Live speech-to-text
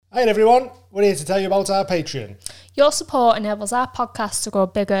Hi everyone, we're here to tell you about our Patreon. Your support enables our podcast to grow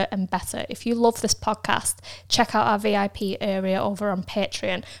bigger and better. If you love this podcast, check out our VIP area over on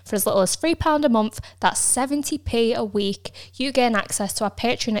Patreon. For as little as £3 a month, that's 70p a week, you gain access to our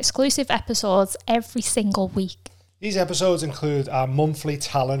Patreon exclusive episodes every single week. These episodes include our monthly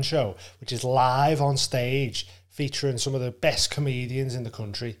talent show, which is live on stage, featuring some of the best comedians in the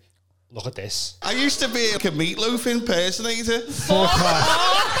country. Look at this. I used to be like a Meatloaf impersonator. Fuck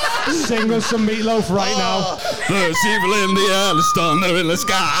off. Sing us some Meatloaf right now. There's evil in the air, there's thunder in the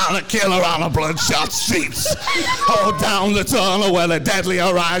sky, and a killer on a bloodshot streets. Hold down the tunnel where the deadly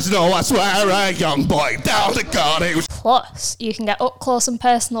horizon. Oh, I swear a young boy down to God. Plus, you can get up close and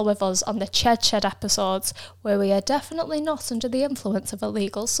personal with us on the Shed episodes, where we are definitely not under the influence of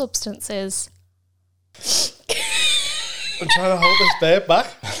illegal substances. I'm trying to hold this babe back.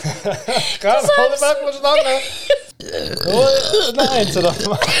 Can't hold it back much longer. Not into the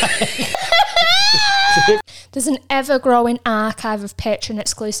There's an ever-growing archive of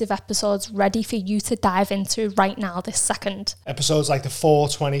Patreon-exclusive episodes ready for you to dive into right now this second. Episodes like the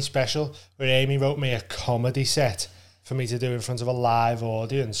 420 special, where Amy wrote me a comedy set for me to do in front of a live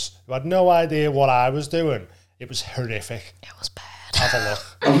audience who had no idea what I was doing. It was horrific. It was bad. Have a look.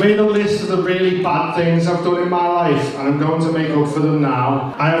 I've made a list of the really bad things I've done in my life, and I'm going to make up for them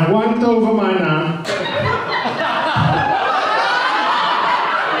now. I have wanked over my nan.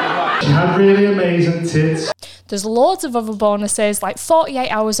 She had really amazing tits. There's loads of other bonuses like 48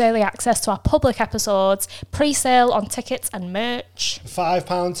 hours early access to our public episodes, pre-sale on tickets and merch.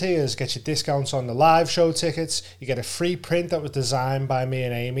 £5 tiers get you discounts on the live show tickets. You get a free print that was designed by me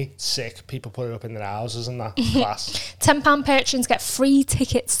and Amy. Sick. People put it up in their houses and that. Class. £10 patrons get free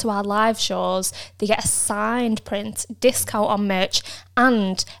tickets to our live shows. They get a signed print, discount on merch,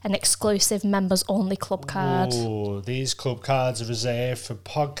 and an exclusive members only club card. Ooh, these club cards are reserved for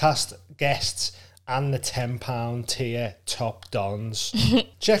podcast guests and the £10 tier top dons.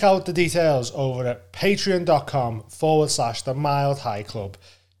 Check out the details over at patreon.com/the Mild High Club.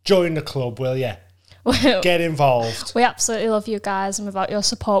 Join the club, will you? Get involved. We absolutely love you guys, and without your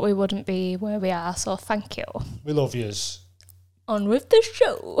support we wouldn't be where we are, so thank you. We love yous. On with the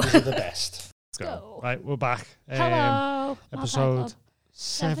show. You're the best. Let's go. Right, we're back. Hello. Episode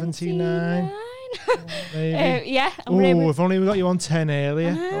 79. Maybe. Yeah. If only we got you on 10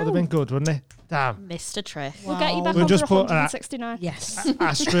 earlier. That would have been good, wouldn't it? Damn. Missed a trick. We'll get you back We'll on just for put 169. Yes.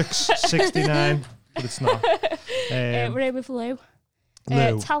 Asterisk 69, but it's not. We're here with Lou.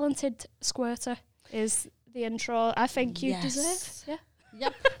 Lou. Talented Squirter is the intro I think you deserve. Yeah.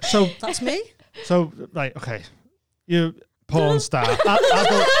 Yep. So That's me. So, right, okay. You porn star.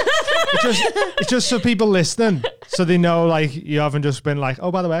 It's just so people listening, so they know, like, you haven't just been like,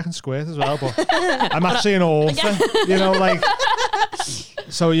 oh, by the way, I can squirt as well, but I'm actually an author, you know, like.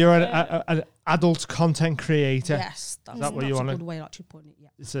 So you're an adult content creator. Yes. That's, Is that what you want a to? good way of actually putting it, yeah.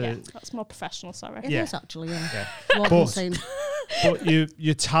 It's That's more professional, sorry. It is actually, yeah. But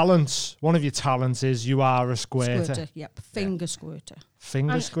your talents, one of your talents is you are a squirter. Squirter, yep. Finger squirter.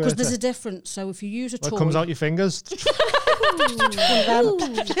 Finger squirter. Because there's a difference. So if you use a toy... It comes out your fingers.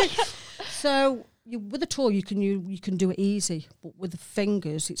 So with a toy, you can do it easy, but with the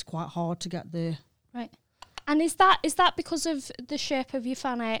fingers, it's quite hard to get there. Right. And is that because of the shape of your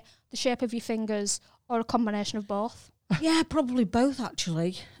fanny, the shape of your fingers, or a combination of both? Yeah, probably both,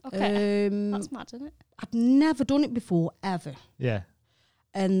 actually. Okay. That's mad, isn't it? I'd never done it before, ever. Yeah.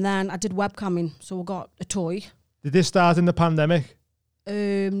 And then I did webcamming, so I got a toy. Did this start in the pandemic?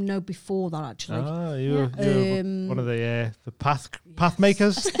 No, before that, actually. Oh, you were one of the path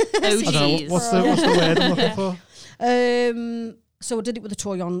makers. I don't know, what's the word I'm looking for? So I did it with a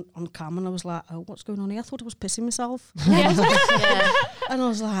toy on cam, and I was like, oh, what's going on here? I thought I was pissing myself. Yeah. And I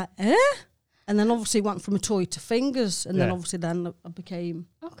was like, eh? And then obviously it went from a toy to fingers, and then obviously then I became...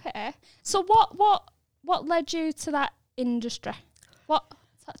 Okay. So what led you to that industry?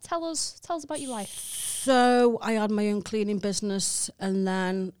 Tell us about your life. So I had my own cleaning business, and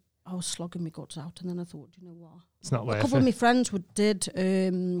then I was slogging my guts out, and then I thought, you know what? It's not worth it. A couple of my friends did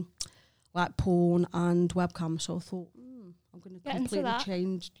like porn and webcam, so I thought, I'm going to completely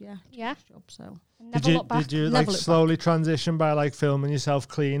change job. So did you like slowly transition by like filming yourself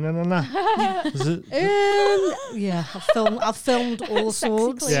cleaning and that? Yeah, I've filmed all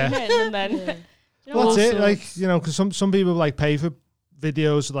sorts. Yeah. And then, What's it like? You know, because some people like pay for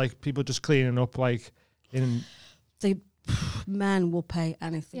videos like people just cleaning up like in. The men will pay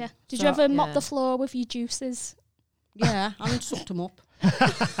anything. Yeah. Did you ever mop the floor with your juices? Yeah, I sucked them up.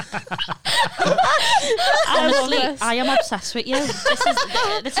 Honestly, I am obsessed with you.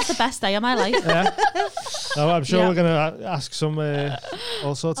 This is the best day of my life. Yeah. Oh, I'm sure we're going to ask some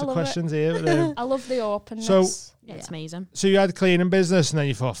all sorts of questions here. I love the openness. So, it's amazing. So you had a cleaning business and then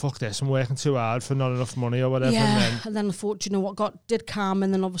you thought, fuck this, I'm working too hard for not enough money or whatever. Yeah, and then I thought, you know what, did calm,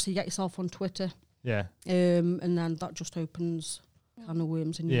 and then obviously you get yourself on Twitter. Yeah. And then that just opens a can of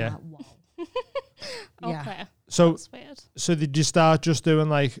worms and you're like, wow. Okay. So, that's weird. So did you start just doing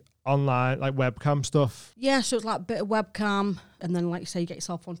like online, like webcam stuff? Yeah, so it's like a bit of webcam, and then like you say, you get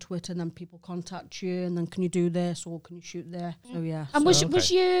yourself on Twitter, and then people contact you, and then can you do this or can you shoot there? So yeah. And was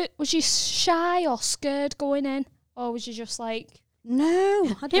you shy or scared going in, or was you just like, no,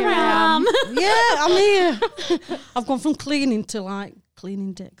 here I am. Yeah, I'm here. I've gone from cleaning to like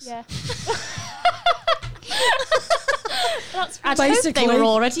cleaning dicks. Yeah. That's basically they were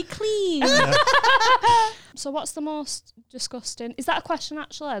already clean. Yeah. So what's the most disgusting? Is that a question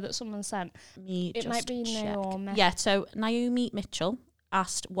actually that someone sent? It might be Naomi. Yeah, so Naomi Mitchell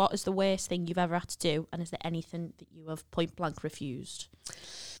asked, what is the worst thing you've ever had to do, and is there anything that you have point blank refused?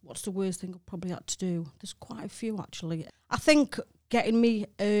 What's the worst thing I've probably had to do? There's quite a few actually. I think getting me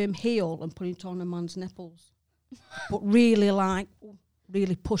heel and putting it on a man's nipples, but really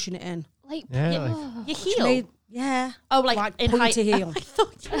pushing it in. Like, your heel? Yeah. Oh, like in pointy heel.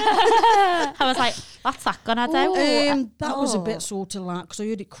 I was like, what's that gonna do? That was a bit sort of like, because I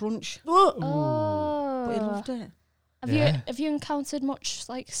heard it crunch. Oh. But I loved it. Have you encountered much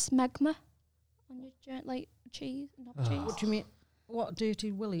like smegma on your joint, like cheese? Not cheese. What do you mean? What,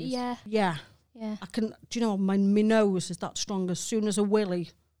 dirty willies? Yeah. Yeah. Yeah. I can. Do you know my nose is that strong? As soon as a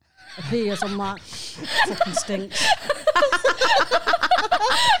willy appears, I'm like, fucking stinks.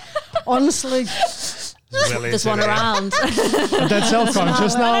 Honestly. There's one around. I'm dead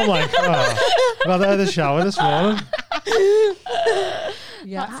self-conscious now. I'm like, I've had a shower this morning.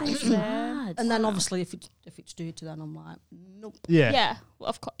 Yeah. And then obviously if it's dirty, then I'm like, nope. Yeah. Yeah. Well,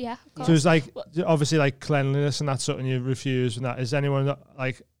 of course. Yeah. Of course. So it's like, obviously like cleanliness and that's something you refuse and that. Is anyone that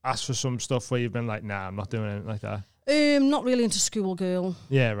like asked for some stuff where you've been like, nah, I'm not doing anything like that? Not really into schoolgirl.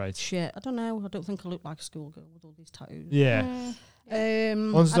 Yeah, right. Shit. I don't know. I don't think I look like a schoolgirl with all these tattoos. Yeah. I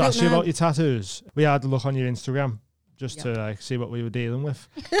wanted to ask you about your tattoos. We had a look on your Instagram just to like see what we were dealing with.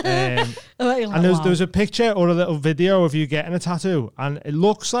 And there was a picture or a little video of you getting a tattoo, and it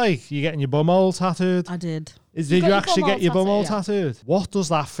looks like you're getting your bumhole tattooed. I did. Did you actually get your bumhole tattooed? What does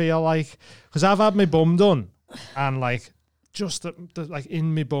that feel like? Because I've had my bum done, and like just the like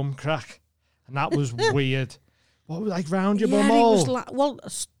in my bum crack, and that was weird. What, like round your bumhole? It was like, well,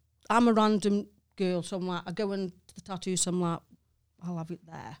 I'm a random girl, so I'm like, I go into the tattoo, so I'm like, I'll have it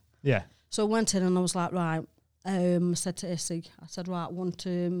there. Yeah. So I went in and I was like, right. I said to Issy, I said, right, I want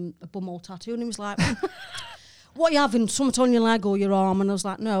a bumhole tattoo. And he was like, what are you having? Something on your leg or your arm? And I was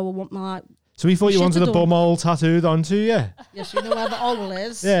like, no, I want my like. So we thought you wanted a bumhole tattooed onto you? Yes, you know where the hole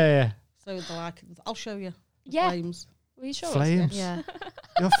is. Yeah. So they're like, I'll show you. Flames. Will you show flames? us? Yeah.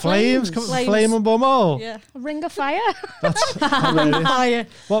 Your flames? Flame and bumhole? Yeah. A ring of fire? That's hilarious. Fire.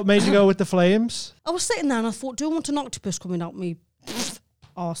 What made you go with the flames? I was sitting there and I thought, do I want an octopus coming out me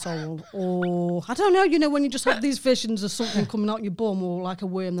arsehole? Or, I don't know, you know, when you just have these visions of something coming out your bum or like a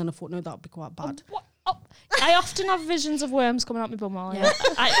worm, then I thought, no, that would be quite bad. What? Oh, I often have visions of worms coming out my bum. Yeah.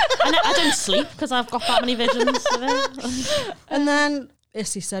 I don't sleep because I've got that many visions of it. And then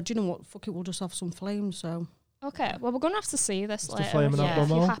Issy said, you know what, fuck it, we'll just have some flames, so... Okay, well, we're going to have to see this It's later if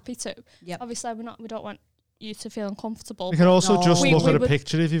you're happy to. Yep. Obviously, we don't want you to feel uncomfortable. You can also just look at a would,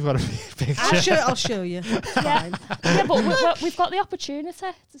 picture if you've got a picture. I'll show you. Yeah, but we've got the opportunity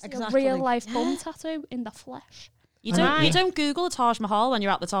to see a real-life bum tattoo in the flesh. You don't Google Taj Mahal when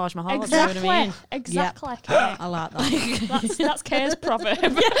you're at the Taj Mahal. Exactly. Do you know what I mean? Exactly. Yep. I like that. That's Kay's proverb.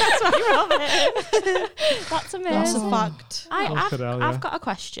 That's my proverb. That's amazing. That's a fact. I've got a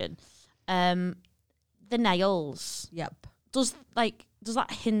question. The nails. Yep. Does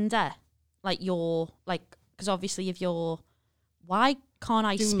that hinder like your like? Because obviously if you're, why can't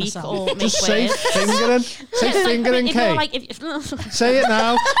I speak or make just say words? fingering. Say fingering, Kay. Like, say it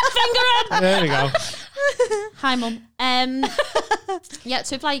now. Fingering. There we go. Hi, Mum. Yeah.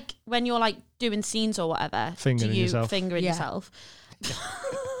 So if like when you're like doing scenes or whatever, fingering yourself. Fingering yourself.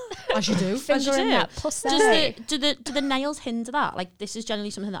 As you do. Fingering that pussy. Do the nails hinder that? Like this is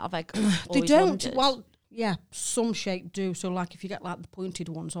generally something that I've like. They don't. Wondered. Well. Yeah, some shape do. So, like, if you get like the pointed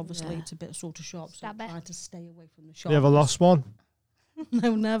ones, obviously it's a bit sort of sharp. So try to stay away from the sharp. You ever lost one?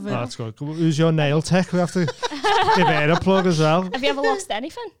 No, never. Oh, that's good. Who's your nail tech? We have to give her a plug as well. Have you ever lost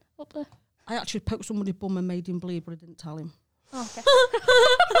anything up there? I actually poked somebody's bum and made him bleed, but I didn't tell him. Oh, okay.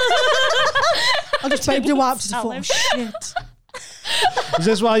 I just baby wipes and thought, shit. Was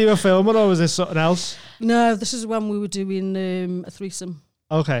this while you were filming, or was this something else? No, this is when we were doing a threesome.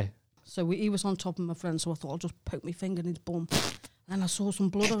 Okay. So he was on top of my friend, so I thought I'll just poke my finger in his bum. And I saw some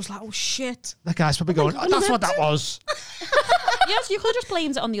blood. I was like, oh shit. That guy's probably going, oh, that's what that was. Yes, you could have just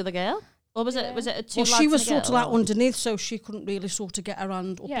blamed it on the other girl. Or was it a two lads Well, she was and a sort of girl, like or- underneath, so she couldn't really sort of get her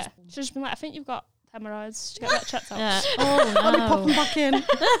hand up. Yeah. She's just been like, I think you've got hemorrhoids. Get that checked out. Yeah. I'll be popping back in.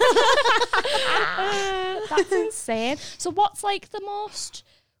 That's insane. So what's like the most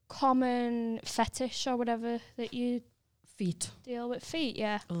common fetish or whatever that you Feet. deal with? Feet,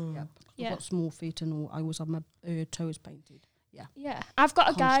 yeah. Yep. Yeah. I've got small feet and I always have my toes painted. Yeah. I've got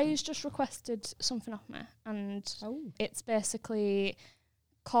a guy Constant. who's just requested something off me, and Oh. it's basically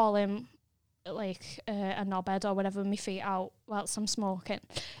call him like a knobhead or whatever with my feet out whilst I'm smoking.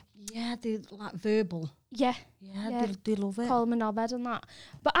 Yeah, they like verbal. Yeah. Yeah, Yeah. They love it. Call him a knobhead and that.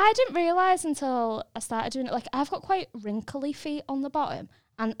 But I didn't realise until I started doing it. Like, I've got quite wrinkly feet on the bottom,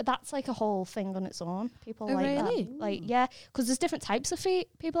 and that's like a whole thing on its own. People Oh, like really? that. Like, yeah, because there's different types of feet.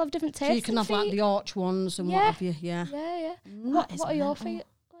 People have different tastes. So you can in have like feet. the arch ones and Yeah. what have you. Yeah. Yeah, yeah. That is What are your mental. feet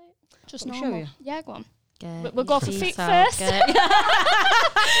like? Just Let me show normal. you. Yeah, go on. Get We'll go your for feet out, first. get-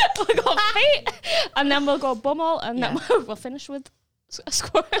 We'll go feet, and then we'll go bumhole, and then we'll finish with a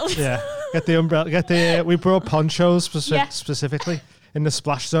squirrel. Yeah. Get the umbrella. We brought ponchos Yeah. specifically in the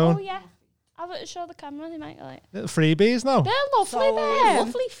splash Oh, zone. yeah. Have it show the camera, they might like. Little freebies now. They're lovely, So them.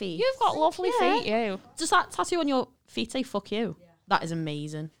 Lovely feet. You've got lovely Yeah. feet, you. Does that tattoo on your feet say fuck you? That is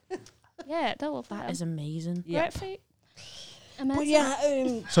amazing. Yeah, they're lovely. That is amazing. Yeah. Great feet. Amazing. But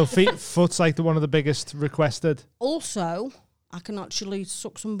yeah, So foot's like one of the biggest requested. also, I can actually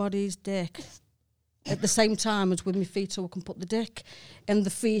suck somebody's dick at the same time as with my feet, so I can put the dick in the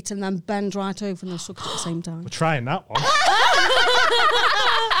feet and then bend right over and then suck it at the same time. We're trying that one.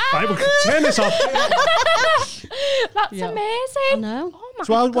 Right, we'll turn this off. That's Yeah. amazing. I know. Oh my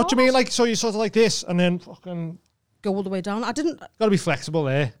So god. what do you mean? Like, so you're sort of like this, and then fucking Go all the way down. I didn't got to be flexible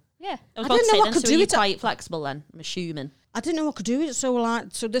there. Yeah. I was I about to didn't say know I then, could so do are you it. quite flexible then, I'm assuming. know I could do it.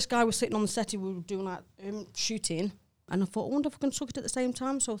 So this guy was sitting on the set. We were doing like shooting, and I thought, I wonder if I can suck it at the same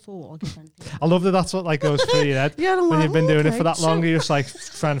time. So I thought, I'll give anything. I love that. That's what like goes through your head. Yeah, I'm When like, you've been doing it okay. for that long, you're just like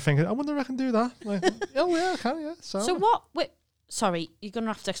trying to think. I wonder if I can do that. Like, oh yeah, I can. Yeah. So what? Wait, sorry, you're gonna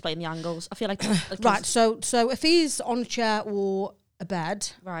have to explain the angles. I feel like Right. So if he's on a chair or a bed,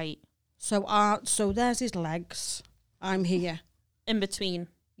 right so there's his legs. I'm here. in between.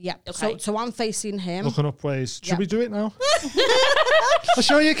 Yeah. Okay. So I'm facing him. looking up ways. Should Yeah. we do it now? I'll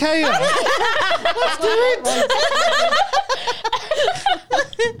show you, Kaya.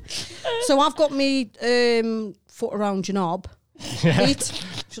 So I've got me foot around your knob, Yeah.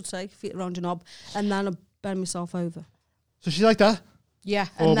 feet around your knob, and then I bend myself over. So she's like that. Yeah,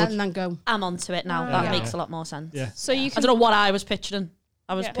 Forward. and then go. I'm onto it now. Yeah. That Yeah. makes a lot more sense. Yeah. So you I can don't know what I was picturing.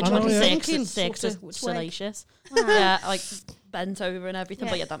 I was Yeah. picturing I know, like yeah. six, Thinking six sort is of salacious. Wow. Yeah, like bent over and everything.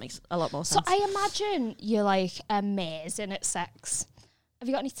 Yeah. But yeah, that makes a lot more So sense. I imagine you're like amazing at sex. Have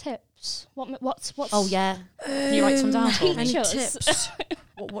you got any tips? What's Oh yeah, can you write some down for me? Any Teach us. tips?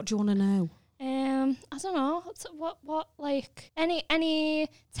 What do you want to know? I don't know. What like any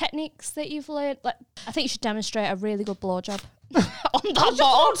techniques that you've learned? Like, I think you should demonstrate a really good blowjob on that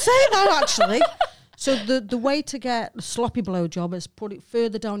bottle. Say that actually. So the way to get a sloppy blowjob is put it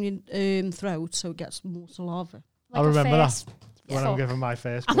further down your throat so it gets more saliva. I remember that when I'm giving my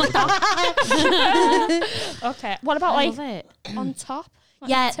first. Okay. What about I like love it. on top? Like,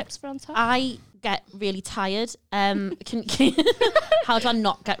 Yeah. Tips for on top. I get really tired. How do I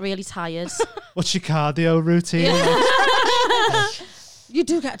not get really tired? What's your cardio routine? You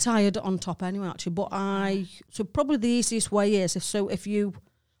do get tired on top anyway, actually. But so probably the easiest way is if you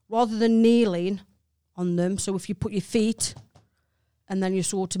rather than kneeling on them, so if you put your feet and then you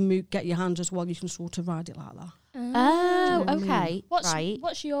sort of get your hands as well, you can sort of ride it like that. Oh, Do you know what I okay. What's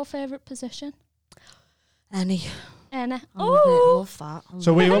what's your favourite position? Any. Anna. I love it. Oh, Love that.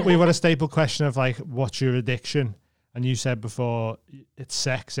 So we got a staple question of like, what's your addiction? And you said before it's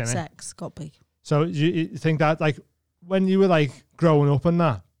sex, innit? Sex, got to be. So you think that like when you were like growing up and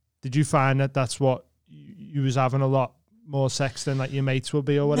that, did you find that that's what you was having a lot more sex than like your mates would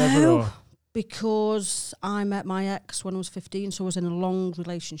be or whatever? No. Or? Because I met my ex when I was 15, so I was in a long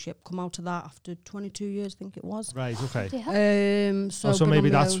relationship. Come out of that after 22 years, I think it was. Right, okay. yeah. So So been maybe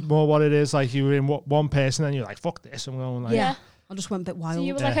on my that's own. more what it is. Like you were in one person and you're like, fuck this, I'm going like, Yeah. I just went a bit wild. So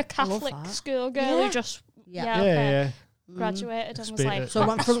you were Yeah. like a I love Catholic that. schoolgirl Yeah. who just Yeah. yeah, okay, yeah. graduated and was Spit like, it. So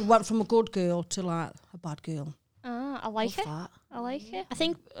I went from a good girl to like a bad girl. I like it. Love that. I like it. I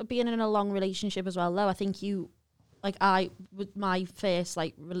think being in a long relationship as well, though, I think with my first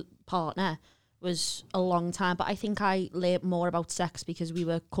like partner, was a long time, but I think I learned more about sex because we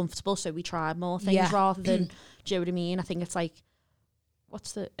were comfortable, so we tried more things rather than, do you know what I mean? I think it's like,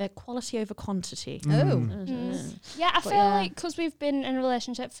 what's the quality over quantity? Yeah, I feel like because we've been in a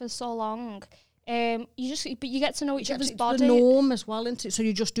relationship for so long, you get to know each other's body. The norm as well, isn't it? So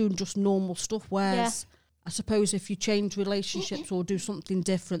you're just doing just normal stuff. Whereas I suppose if you change relationships or do something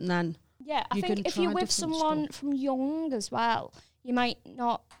different, then I think if you're with someone from young as well, you might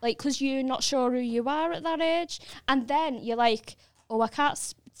not because you're not sure who you are at that age, and then you're like, oh, I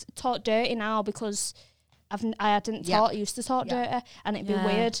can't talk dirty now because I didn't used to talk dirty, and it'd be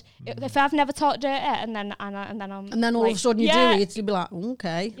weird if I've never talked dirty, and then all of a sudden you do it, you'd be like,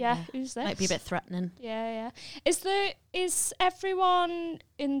 okay, who's this? Might be a bit threatening. Is everyone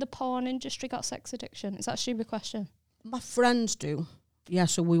in the porn industry got sex addiction? Is that a stupid question? My friends do,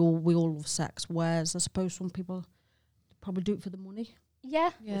 so we all love sex. Whereas I suppose some people probably do it for the money,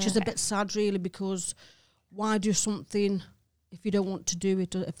 which is a bit sad, really, because why do something if you don't want to do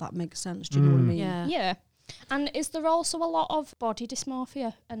it? If that makes sense, do you know what I mean? Yeah. And is there also a lot of body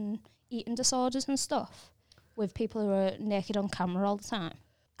dysmorphia and eating disorders and stuff with people who are naked on camera all the time?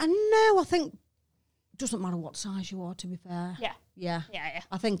 And no, I think it doesn't matter what size you are, to be fair. Yeah.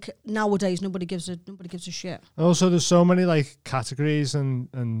 I think nowadays nobody gives a shit. Also, there's so many like categories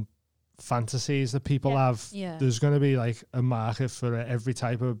and fantasies that people have. Yeah. There's going to be like a market for every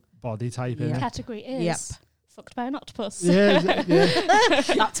type of body type in it. Category is fucked by an octopus. Yeah.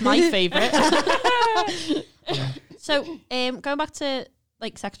 That's my favourite. So, going back to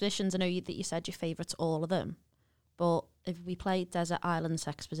like sex positions, I know that you said your favourite's all of them, but if we play Desert Island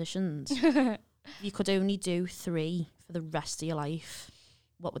sex positions, you could only do 3 for the rest of your life,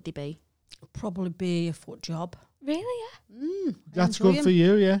 what would they be? Probably be a foot job. Really? Yeah. That's good for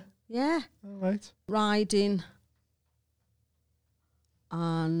you, yeah. Yeah. All right. Riding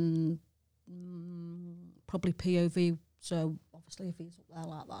and probably POV. So obviously if he's up there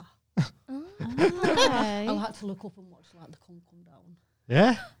like that. Okay. I like to look up and watch like the cum come down.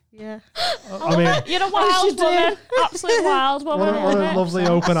 Yeah. Yeah. I mean, you're a wild woman. Absolute wild woman. what a lovely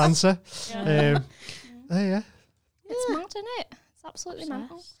open answer. Yeah. Yeah. It's mad, isn't it? It's absolutely mad.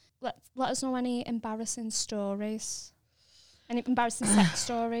 Let us know any embarrassing stories. Any embarrassing sex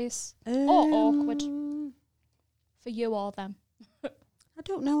stories. Or awkward. For you or them. I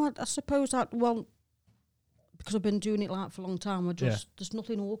don't know. I suppose that, because I've been doing it like for a long time, there's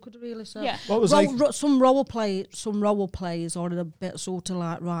nothing awkward really. So What was some role players are a bit sort of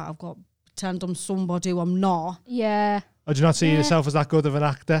like, right, I've got to pretend I'm somebody who I'm not. Yeah. Or do you not see yourself as that good of an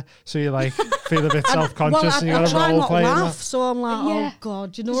actor? So you like feel a bit self-conscious and you got to role play. So I'm like, oh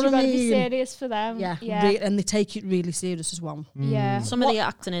God, you know what I mean? You've got to be serious for them. Yeah. And they take it really serious as well. Yeah. Some of the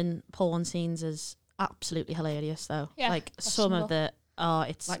acting in porn scenes is absolutely hilarious though. Yeah. Like some of the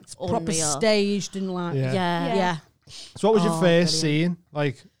it's like unreal. proper staged and like Yeah. So what was your first scene?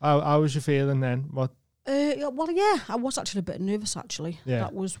 Like how was you feeling then? What? I was actually a bit nervous actually. Yeah.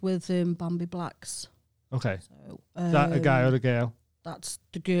 That was with Bambi Blacks. Okay. So, Is that a guy or a girl? That's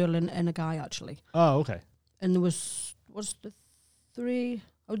the girl and a guy actually. Oh, okay. And there was the 3.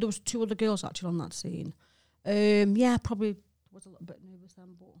 Oh, there was 2 other girls actually on that scene. Probably was a little bit nervous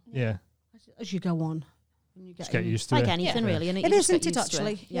then, but Yeah. as you go on, and you Just get used to like it. anything really, and it isn't it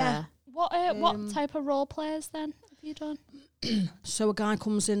actually? Yeah. What type of role players then have you done? So a guy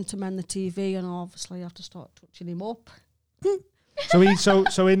comes in to mend the TV, and obviously you have to start touching him up.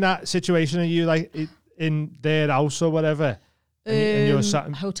 So in that situation, are you like in their house or whatever, and you're sat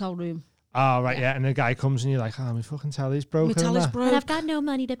in hotel room? Oh, right, yeah. And the guy comes and you're like, my fucking telly's broken. My telly's broke. And I've got no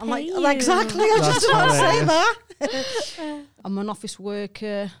money to pay I'm like, you. exactly, I That's just want to say hilarious. that. I'm an office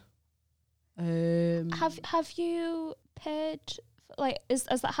worker. Have you paid, has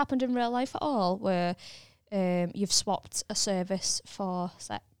that happened in real life at all, where you've swapped a service for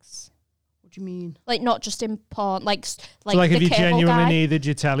sex? What do you mean? Like, not just in porn, like So like if you genuinely guy, needed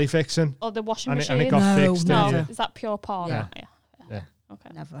your telly fixing or the washing and machine? it got fixed, no. did you? Is that pure porn? Yeah. Okay.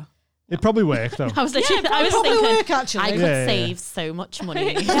 Never. It probably worked though. I was literally, Yeah, I was probably thinking, work, actually. I could Yeah. save so much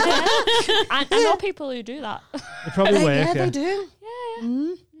money. I know people who do that. It probably Yeah, worked, they yeah. do.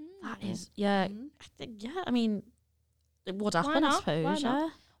 Yeah. That is, I think, I mean, it would happen, I not? suppose. Why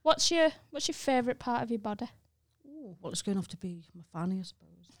not? What's your favourite part of your body? Ooh, well, it's going to have to be my fanny, I suppose.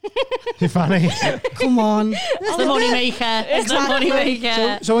 You're funny. Come on. It's the money maker. It's the money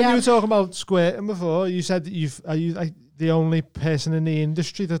maker. So when you were talking about squirting before, you said that are you like the only person in the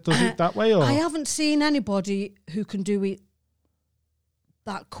industry that does it that way, or? I haven't seen anybody who can do it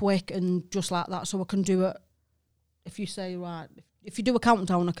that quick and just like that, so I can do it. If you say, right, if you do a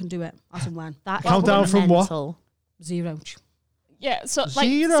countdown, I can do it as and when. That Countdown is from what? mental. 0. Yeah, so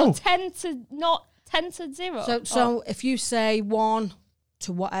Zero. so 10 to 0. So if you say 1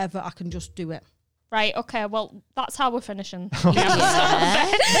 to whatever, I can just do it. Right, okay, well, that's how we're finishing.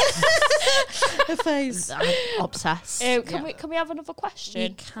 Yeah. Her face. I'm obsessed. Can we have another question? You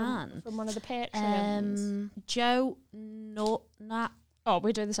can. From one of the Patreons. Joe, Oh,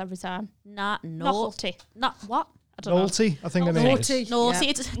 we do this every time. Novelty. What? I don't know. Novelty, I think the name is. Naughty.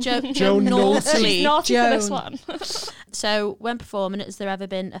 It's Joe Novelty. She's naughty for this one. So when performing, has there ever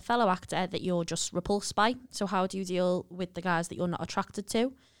been a fellow actor that you're just repulsed by? So how do you deal with the guys that you're not attracted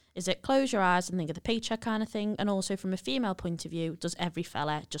to? Is it close your eyes and think of the paycheck kind of thing? And also from a female point of view, does every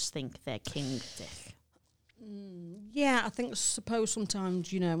fella just think they're king dick? Yeah, I suppose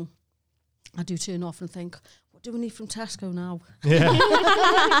sometimes, I do turn off and think, what do we need from Tesco now?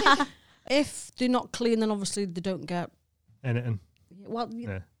 Yeah. If they're not clean, then obviously they don't get... Anything. Well,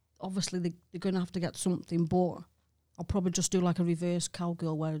 obviously they're going to have to get something, but I'll probably just do like a reverse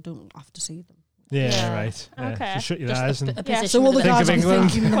cowgirl where I don't have to see them. Yeah, right. Yeah. Okay. Just shut your Just eyes a and position So all the with Think guys of are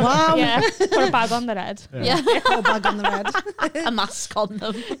England. thinking, wow. Yeah, put a bag on the head. Yeah. Put a bag on the red. A mask on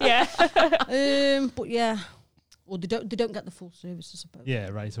them. Yeah. But yeah, or they don't get the full service, I suppose. Yeah,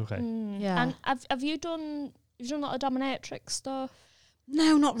 right, okay. Yeah. And have you done a lot of dominatrix stuff?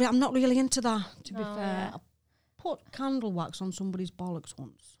 No, not really. I'm not really into that. To be No, fair, yeah. I put candle wax on somebody's bollocks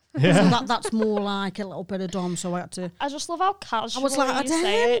once. Yeah. So that's more like a little bit of dom. So I had to. I just love how casual I was like, I you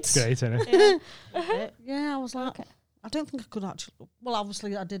say it. It's great, isn't it? Yeah. Yeah, I was like, I don't think I could actually. Well,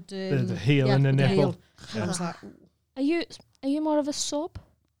 obviously I did. The heel and the the nipple. heel. Yeah. I was like, Are you more of a sub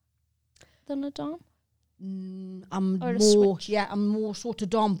than a dom? I'm Or a more. switch. Yeah, I'm more sort of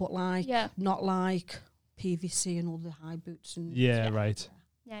dom, but like Yeah. not like PVC and all the high boots and Yeah, right.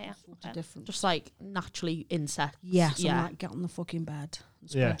 Yeah. sort Okay. of different. Just like naturally insect. Yeah, so Yeah. like get on the fucking bed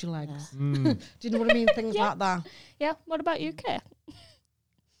and Yeah. spread your legs. Mm. Do you know what I mean? Things Yeah. like that. Yeah. What about you, Kate?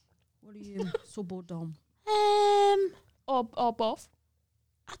 What are you, sub or dom? Or both?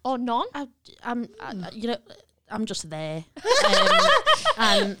 Or none? I'm just there.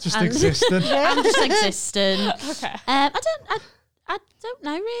 And Just and existing. I'm just existing. Okay. I don't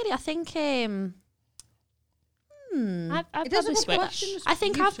know really. I think I've It is a probably good switched. question. I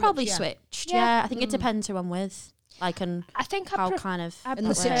think You've I've probably switched, yeah. switched. Yeah. Yeah, I think it depends who I'm with. Like and I think how kind of I In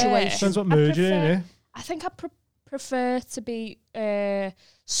the prefer- situation. Depends what I mood you're in, prefer- yeah? I think I prefer to be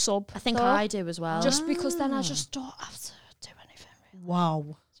sub. I think though, I do as well. just because then I just don't have to do anything. Really.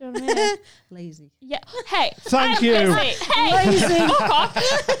 Wow. Do you know what I mean? Lazy. Yeah. Hey. Thank I'm you. Busy. Hey. Fuck off.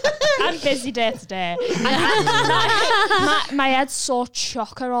 I'm busy day to day. My head's so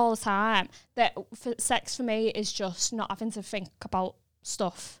chocker all the time that sex for me is just not having to think about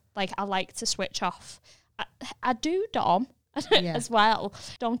stuff. Like I like to switch off. I do dom Yeah. as well,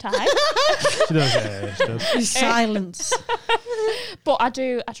 don't I? She does, yeah, she does. Silence. But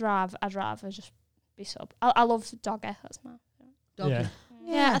I'd rather just be sub. I love doggy. That's my. Yeah.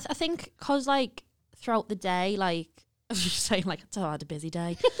 Yeah, I think because like throughout the day, like I was just saying, like I had a busy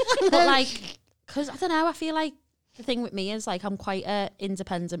day, but like because I don't know, I feel like the thing with me is like I'm quite a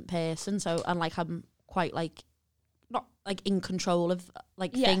independent person, so and like I'm quite like not like in control of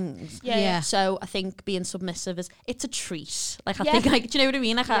like things. Yeah. So I think being submissive it's a treat. Like I Yeah. think like do you know what I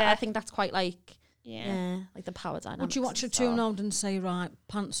mean? Like Yeah. I think that's quite like Yeah. like the power dynamic. Would you watch a tune-out and say, right,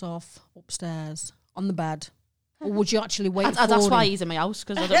 pants off, upstairs, on the bed? Or would you actually wait for That's why him? he's in my house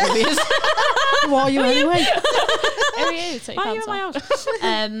because I don't know who he is. Why are you anyway? Who are you? Take your Why are you pants in my off. house?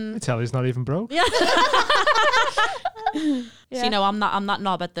 You tell he's not even broke. Yeah. Yeah. So, you know, I'm that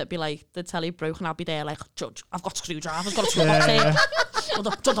knobhead that'd be like, the telly broke and I'll be there like, Judge, I've got screwdrivers, got a toolbox here.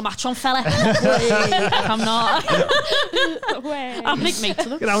 Put the match on, fella. Like, I'm not. Wait. I'm Nick mate to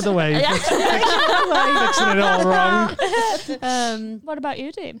them. Get out of the way. Yeah. Fixing it all wrong. What about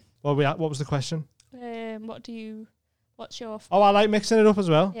you, Dean? What was the question? What's your? Oh, I like mixing it up as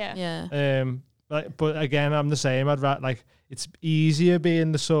well. Yeah. Yeah. But again, I'm the same. I'd rather like it's easier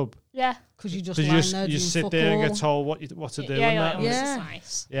being the sub Yeah. Because you just because lying there you doing sit fuck there and all. get told what to do. Yeah. and Yeah. that. This Yeah. is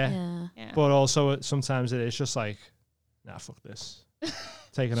nice. Yeah. Yeah. But also sometimes it is just like, nah, fuck this,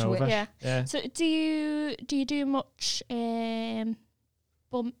 taking Switch. over. Yeah. Yeah. So do you do much bumming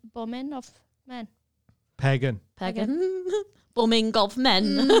of men? Pegging. Pegging. Bumming of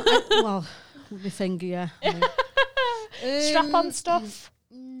men. Well, with my finger, yeah. Strap on stuff?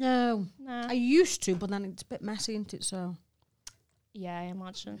 No. Nah. I used to, but then it's a bit messy, isn't it? So Yeah, I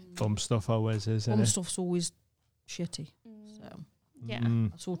imagine. Bum stuff always is, isn't some it? stuff's always shitty. So Yeah.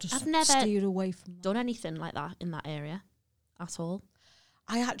 Mm. I sort of I've never steer away from that. Done anything like that in that area at all.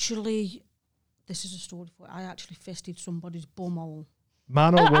 I actually, this is a story for you. I actually fisted somebody's bumhole.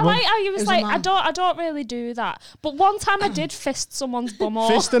 Man or I woman? like how you was It was a like, man. I don't really do that. But one time I did fist someone's bum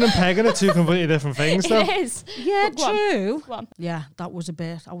off. Fisting and pegging are two completely different things, though. It is. Yeah, But go on. true. Go on. Yeah, that was a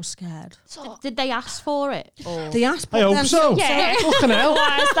bit. I was scared. Did they ask for it? Or? They asked. I hope so. Yeah. Fucking hell.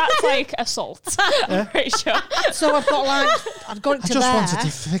 Otherwise, that's like assault. I'm pretty sure. So I've got like, I've got it I to just there. wanted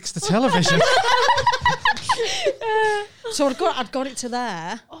to fix the television. So I'd got it to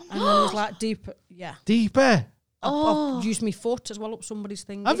there, and then it was like deeper. Yeah. Deeper. I've used my foot as well up somebody's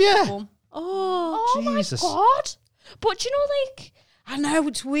thing. Have you? Bum. Oh Jesus. my God. But do you know, like, I know,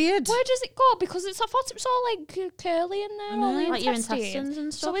 it's weird. where does it go? Because I thought it was all like curly in there, all the Like your intestines. intestines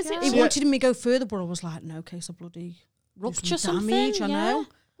and stuff. So is it? He Yeah. wanted me to go further, but I was like, no, case of bloody Rupture some something? damage, I Yeah. know.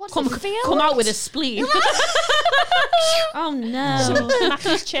 What Come, does it feel come like? out with a spleen. Oh no.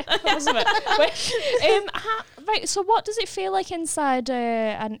 Mackie's chip, wasn't it? Right, so what does it feel like inside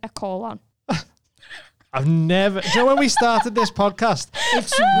a colon? I've never... Do you know when we started this podcast?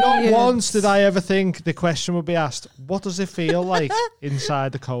 It's Not weird. once did I ever think the question would be asked, what does it feel like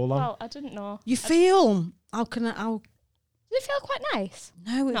inside the colon? Well, I didn't know. You feel, how can I, how, Does it feel quite nice?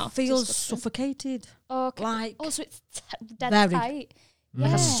 no, it No, feels disgusting. suffocated. Okay. Like, Oh, so it's dead very. tight.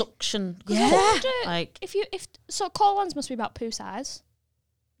 Like Yeah. a suction. Yeah. Like So colons must be about poo size.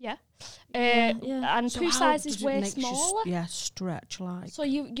 Yeah. Yeah. And So poo how size does is it way make you smaller. yeah, stretch like. So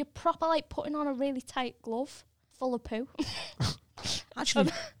you're proper like putting on a really tight glove full of poo.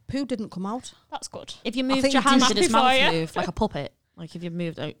 Actually, poo didn't come out. That's good. if you I moved think your you hands, do did his happy for mouth you. move like a puppet? Like if you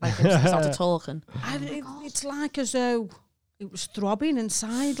moved out, like it started talking. It's like as though it was throbbing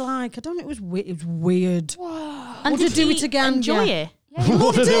inside. Like I don't know. It was weird. And Would did you do he it again? Enjoy Yeah. it.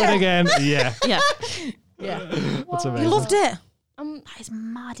 Want to do it again? Yeah. Yeah. Yeah, That's you amazing. loved it. That is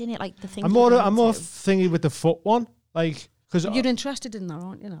mad, innit? Like the thing. I'm more thingy with the foot one. Like, because... You're interested in that,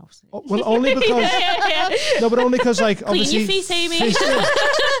 aren't you? Now, Well, only because... No, but only because, like, Clean obviously... your feet, Amy.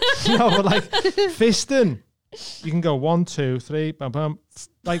 Fisting, no, but, like, fisting, you can go 1, 2, 3, bam, bam.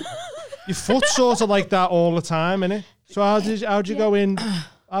 Like, your foot's sort of like that all the time, innit? So how'd you go in...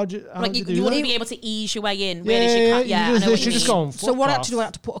 How'd you Like do you that? wouldn't be able to ease your way in. Yeah, Whereas you can't. Yeah, I know what you just mean. going. So what I had off. to do, I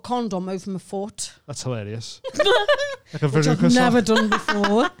had to put a condom over my foot, That's hilarious. Like a which I've veruca never sock. done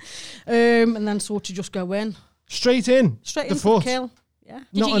before. And then sort of just go in Straight in. straight the into foot. the kill. Yeah,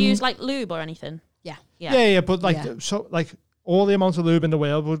 Did Not you an- use like lube or anything? yeah. Yeah. Yeah, but like Yeah. so, like all the amount of lube in the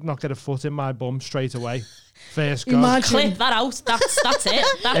world would not get a foot in my bum straight away. First go. Imagine. Clip that out. That's it.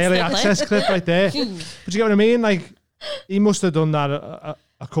 That's Early the access clip right there. But you get what I mean? Like he must have done that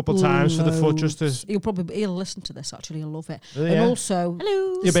a couple times for the foot just to. He'll listen to this. Actually, he'll love it. Yeah. And also,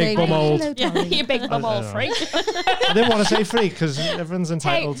 Hello. Your big say, bum old. "Hello, Yeah, darling." you big bum I all don't know. freak. I didn't want to say freak because everyone's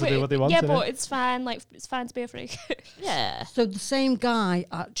entitled to do what they want. Yeah, innit? but it's fine. Like it's fine to be a freak. Yeah. So the same guy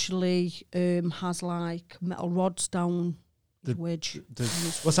actually has like metal rods down his wedge.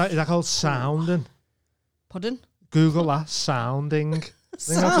 What's that? Is that called sounding? Pardon? Google that sounding. I think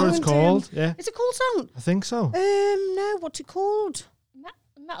that's what it's Sounding. called. Yeah, Is it called sound? I think so. No, what's it called?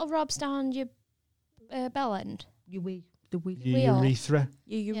 Metal robs down your bell end. The wee. Your all. urethra.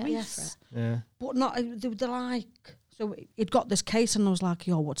 Your urethra. Yes. Yeah. But not, they're like, so it got this case and I was like,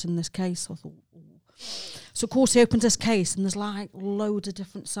 yo, what's in this case? I thought, ooh. So of course he opens this case and there's like loads of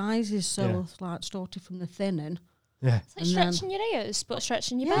different sizes. So Yeah. it's like started from the thin end. Yeah. It's like And then- stretching your ears, but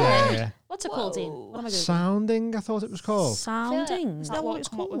stretching your Yeah. belly. Yeah. What's it called, Dean? What am I doing? Sounding, I thought it was called. Sounding. Is that that what what it's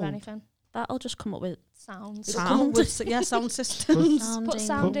come up with called? anything? That'll just come up with Sounds. It'll come up with, yeah, sound systems. sounding. Put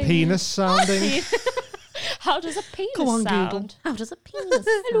sounding. Penis sounding. How does a penis Go on, sound? Google. How does a penis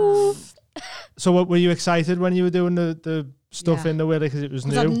Hello. sound? So what, were you excited when you were doing the stuff Yeah. in the willy because it was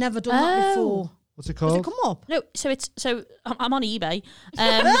Because I've new? never done that before. What's it Does called? it come up? No, I'm on eBay.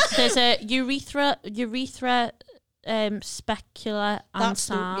 There's a urethra specular and That's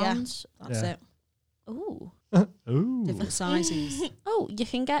the- yeah. sounds. That's Yeah. it. Ooh. Ooh. Different sizes. Oh, you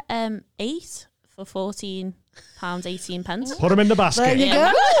can get 8 for £14.18. Put them in the basket. There you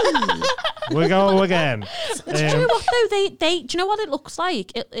go. We go again. Do you know what though? They do you know what it looks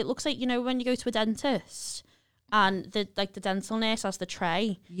like? It looks like, you know, when you go to a dentist and the dental nurse has the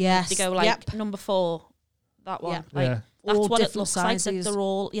tray. Yes. They go like Yep. number 4, that one. Yep. Like Yeah. that's All what it different looks like. sizes. That they're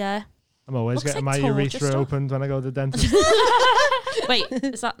all I'm always Looks getting like my torture urethra stuff. opened when I go to the dentist. Wait,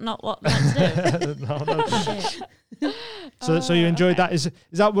 is that not what meant to do? No. So you enjoyed that? Is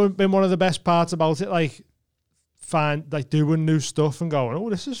that been one of the best parts about it? Like doing new stuff and going, oh,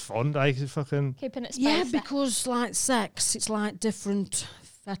 this is fun. Like it's fucking Keeping it Yeah, spicy. because like sex, it's like different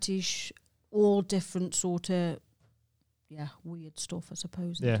fetish, all different sort of, weird stuff, I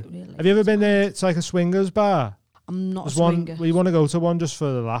suppose. Yeah. isn't it, really? Have you ever been there? It's like a swingers bar. I'm not There's a one. swinger. We want to go to one just for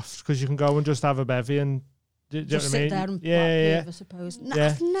the laughs because you can go and just have a bevy and Do you Just know what I sit there mean? and Yeah. I suppose.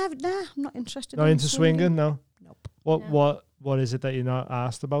 Yeah. I'm not interested. Not in into swinging, no. Nope. What is it that you're not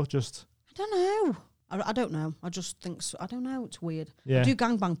asked about? Just I don't know. I don't know. I just think I don't know. It's weird. yeah. I do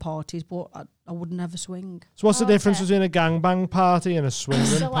gangbang parties, but I would never swing. So what's the difference okay. between a gangbang party and a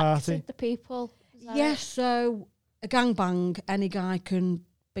swinging party? Selected the people. Is that Yes. So a gangbang, any guy can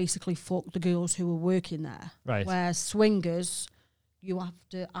basically fuck the girls who are working there. Right. Whereas swingers, you have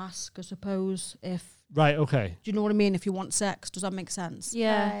to ask, I suppose, if Right, okay. do you know what I mean? If you want sex, does that make sense? it?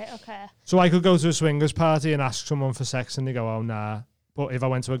 Yeah. Right, okay. So I could go to a swingers party and ask someone for sex and they go, oh, nah. But if I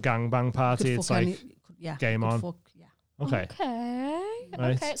went to a gangbang party, Could it's fuck like, yeah, game could on. Fuck, yeah. okay. Okay.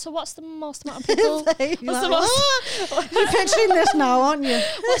 Right. Okay. So what's the most amount of people? You're What's the like, most? You're picturing this now, aren't you?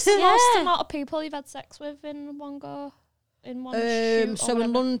 What's the most Yeah. amount of people you've had sex with in one go? In one shoot? or So in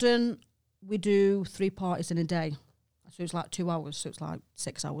whatever? London, we do 3 parties in a day. So it's like 2 hours. So it's like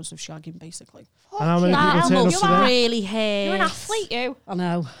 6 hours of shagging, basically. And how many Fucking people turn hell, up you to are that? Really hurt. You're an athlete, you. I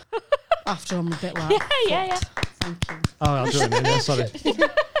know. After I'm a bit like, Yeah. thank you. Oh, I'll do it in, yeah, sorry.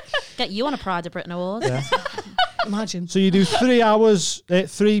 Get you on a Pride of Britain award. Yeah. Imagine. So you do 3 hours,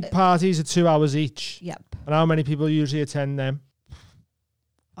 3 parties at 2 hours each. Yep. And how many people usually attend them?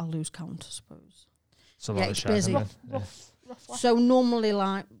 I'll lose count, I suppose. It's a Yeah, lot of it's shagging busy. then. Yeah. Roughly. So normally,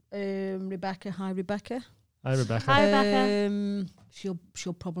 like Rebecca. Hi, Rebecca. Hi, Rebecca. Hi, Rebecca.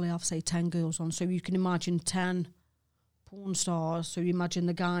 She'll probably have say 10 girls on. So you can imagine 10 porn stars. So you imagine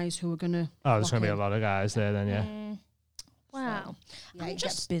the guys who are gonna. Oh, there's going to be a in. lot of guys there then, yeah. Wow. Yeah, I'm it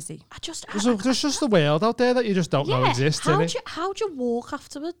gets just- busy. There's just a world out there that you just don't know exists, How innit? do you walk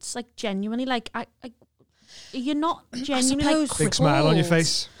afterwards? Like genuinely, like you're not genuinely like suppose- Big smile on your crippled.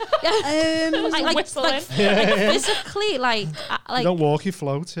 face. like Whistling. physically, like You don't walk, you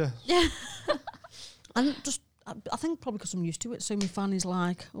float, yeah. And just, I think probably because I'm used to it. So my fanny's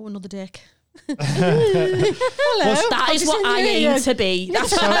like, oh, another dick. that is what I aim to be.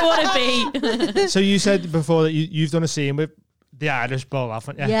 That's what I want to be. So you said before that you've done a scene with the Irish Bull,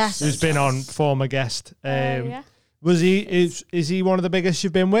 haven't you? Yes. Who's been on, former guest. Yeah. Is he one of the biggest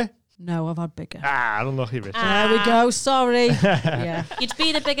you've been with? No, I've had bigger. Unlucky Rich. There we go. Sorry. Yeah, You'd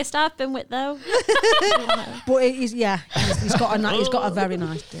be the biggest I've been with, though. but he's got a very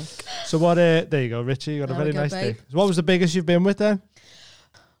nice dick, So what? There you go, Richie. You got a There very we go, nice babe. dick. So what was the biggest you've been with then?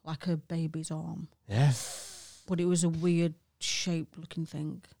 like a baby's arm, Yeah. but it was a weird shaped looking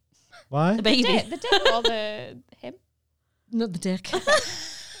thing. Why? The baby. The dick or him? Not the dick.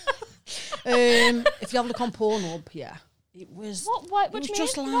 If you have a look on Pornhub, yeah, it was. What It do was you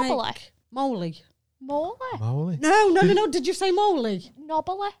just mean? like Knobbly? moly. Molly? Holy. No. Did you say moly?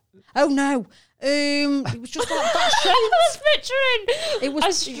 Knobbly? Oh no. It was just like that shape. I was picturing It was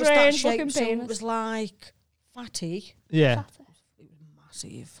that strange shape. looking So it penis. was like fatty, Yeah.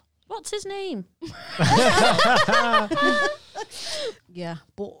 massive. What's his name? Yeah,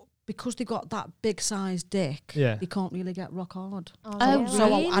 but because they got that big size dick, Yeah. they can't really get rock hard. Oh, So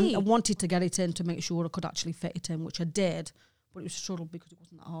really? I wanted to get it in to make sure I could actually fit it in, which I did, but it was a struggle because it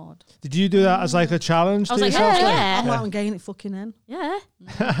wasn't that hard. Did you do that as like a challenge I to was like, yourself? yeah. I'm out and getting it fucking in. Yeah.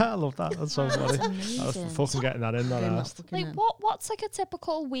 I love that. That's so funny. I was amazing. fucking getting that in. That Getting that ass. fucking Like, in. what's like a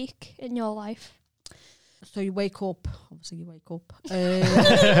typical week in your life? So you wake up, obviously you wake up.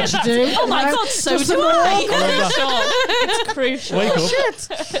 As you do. Oh my you know, God, so just do a I. walk. It's crucial.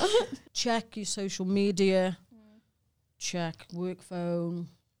 Wake up. Check your social media. Check work phone.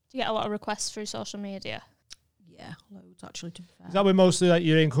 Do you get a lot of requests through social media? Yeah, loads actually, to be fair. Is that where mostly like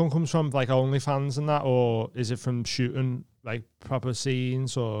your income comes from, like OnlyFans and that, or is it from shooting like proper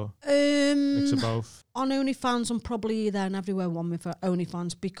scenes, or mix of both? On OnlyFans, I'm probably there and everywhere one me for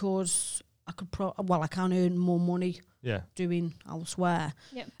OnlyFans because I could I can earn more money Yeah. doing elsewhere.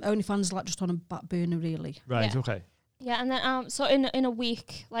 Yep. OnlyFans is like just on a back burner, really. Right. Yeah. Okay. Yeah, and then so in a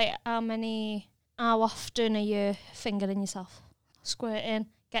week, like how often are you fingering yourself, squirting,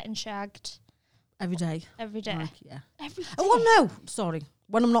 getting shagged Every day. every day? Like, yeah. Every day. Oh, well, no, sorry.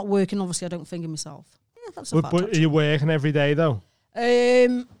 When I'm not working, obviously, I don't finger myself. Yeah, that's a fact, But are you working every day though?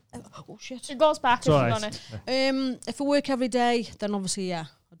 actually. Oh, shit. It goes back It's if all you're right. on it. If I work every day, then obviously, yeah,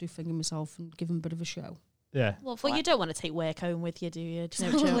 I do finger myself and give them a bit of a show. Yeah. Well, you don't want to take work home with you, do you? Do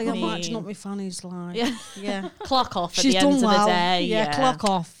you know what Like, I I'm mean? actually not my fanny's like, Yeah. yeah. Clock off at She's the end done of well. the day. Yeah, clock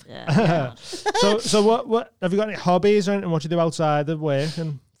off. Yeah. So what have you got any hobbies or anything? What you do outside of work?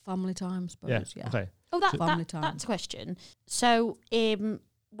 And Family time, suppose, yeah. yeah. Okay. Oh, Family time. that's a question. So,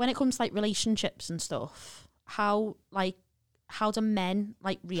 when it comes to like relationships and stuff, how do men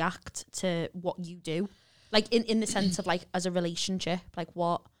like react to what you do? Like in the sense of like as a relationship, like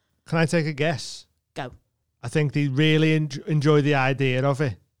what? Can I take a guess? Go. I think they really enjoy the idea of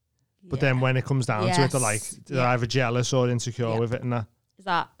it. But then when it comes down to it, they're like, they're either jealous or insecure with it and that. Is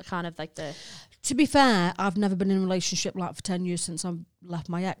that kind of like the... To be fair, I've never been in a relationship like for 10 years since I've left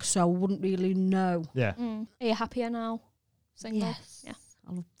my ex, so I wouldn't really know. Yeah. Are you happier now? Single? Yes. Yeah.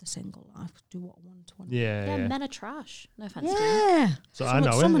 I love the single life. Do what I want to. Yeah. Men are trash. No offense to you. Yeah. So I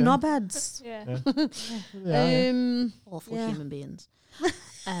know some it. are Yeah. knobheads. Yeah. Awful human beings.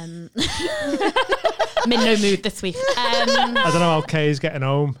 I'm in no mood this week. I don't know how Kay's getting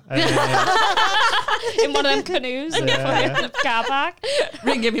home. In one of them canoes in the car park.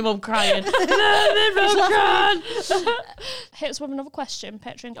 Ringing me mum crying. Hit us with another question,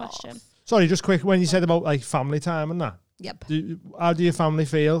 Patreon question. Sorry, just quick. When you said about like family time and that, Yep. how do your family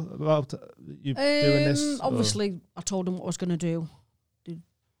feel about you doing this? Obviously, I told them what I was going to do.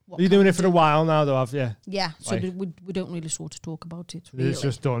 Are you doing it for a while now, though? Have you? Yeah. So Right. we don't really sort of talk about it. Really. It's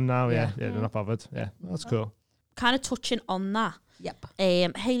just done now. Yeah. Yeah. They're not bothered. Yeah, that's cool. Kind of touching on that. Yep.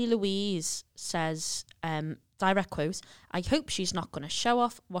 Hayley Louise says, direct quote, I hope she's not going to show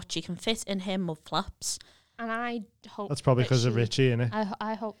off what she can fit in her mud flaps. And I hope That's probably because of Richie, innit?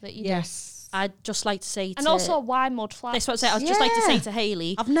 I hope that you Yes. I'd just like to say And to... also, why mud flaps? That's what I was saying. I'd just like to say Yeah. to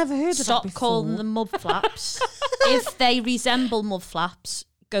Hayley, I've never heard of that stop before. calling them mud flaps. If they resemble mud flaps,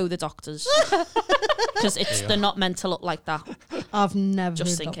 go the doctors. Because they're not meant to look like that, I've never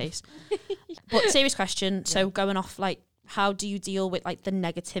just heard in that case. But serious question. So going off, like, how do you deal with like the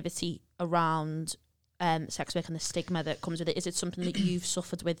negativity around sex work and the stigma that comes with it? Is it something that you've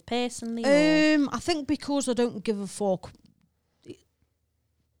suffered with personally? Or? I think because I don't give a fuck,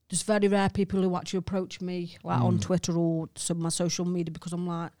 there's very rare people who actually approach me like on Twitter or some of my social media because I'm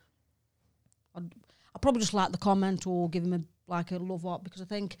like, I probably just like the comment or give them a love up because I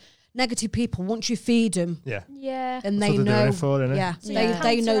think negative people, once you feed them, Yeah. Yeah. and That's they what they're doing know, it for, innit? yeah, So they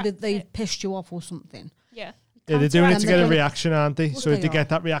you know counteract that they it. pissed you off or something. Yeah. Yeah, they're doing it to And get they're a gonna- reaction, aren't they? So Well, if they they get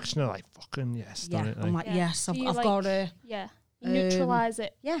that reaction, they're like, fucking yes, Yeah, done it. I'm Like. like, yes, So I've you, got a Yeah. You neutralise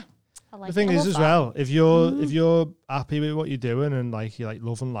it. yeah. I like The thing it. is, as well, if you're happy with what you're doing and like you're like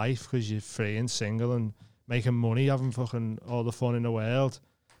loving life because you're free and single and making money, having fucking all the fun in the world,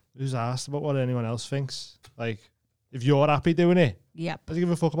 who's asked about what anyone else thinks? Like, if you're happy doing it, Yep. does it give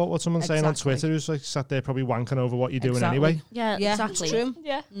a fuck about what someone's saying on Exactly. Twitter who's like sat there probably wanking over what you're doing Exactly. anyway? Yeah, Yeah, exactly. it's true.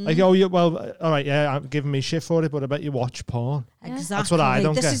 Yeah. Like, oh, well, all right, yeah, I'm giving me shit for it, but I bet you watch porn. Yeah. Exactly. That's what I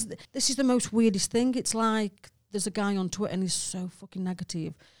don't get. This is the most weirdest thing. It's like there's a guy on Twitter and he's so fucking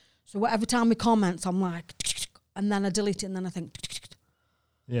negative. So every time he comments, I'm like, and then I delete it and then I think,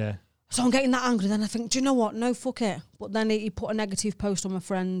 Yeah. so I'm getting that angry. Then I think, do you know what? No, fuck it. But then he put a negative post on my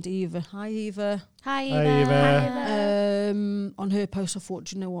friend Eva. Hi, Eva. Hi, Eva. Eva. On her post, I thought,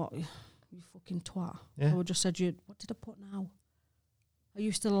 do you know what? You fucking twat. Yeah. So I just said, what did I put now? Are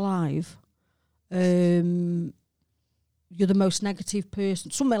you still alive? You're the most negative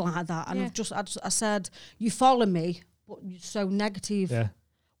person. Something like that. And Yeah. I said, you follow me, but you're so negative. Yeah.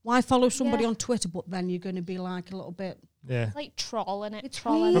 Why follow somebody Yeah. on Twitter, but then you're going to be like a little bit... Yeah. It's like trolling it. It's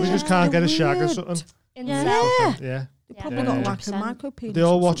Trolling Probably it. just can't get a They're shag or weird. something. Incel. Yeah. Yeah. They Yeah. probably Yeah, got yeah. like a 100%. micro penis. They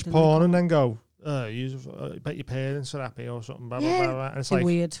all or watch something, porn they and then go, I bet your parents are happy or something, blah, blah, Yeah. blah, blah. And it's They're like,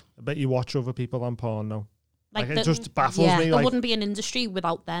 weird. I bet you watch other people on porn now. Like, Like it just baffles yeah. me. There Like, wouldn't be an industry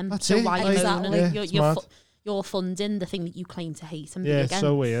without them. That's so it, why are like, you Exactly. owning it? yeah, it's mad. You're funding the thing that you claim to hate and be yeah, against. it's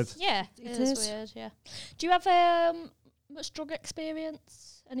so weird. Yeah, It it is is. weird. Yeah. Do you have much drug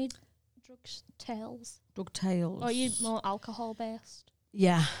experience? Any drugs tales? Drug tails. Or are you more alcohol based?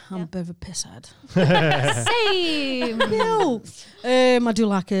 Yeah, I'm Yeah. a bit of a pisshead. Same. No. I do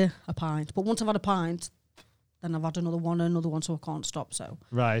like a pint. But once I've had a pint, then I've had another one, so I can't stop. So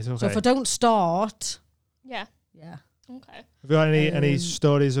Right, okay. so if I don't start, Yeah. yeah. Have Okay. you got any Um,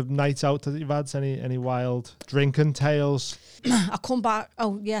 stories of nights out that you've had? Any wild drinking tales? I come back.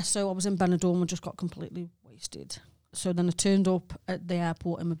 Oh, yeah, so I was in Benidorm and just got completely wasted. So then I turned up at the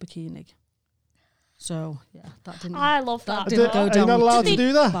airport in my bikini. So, yeah, that didn't... I love that. That didn't go Are you down not allowed to too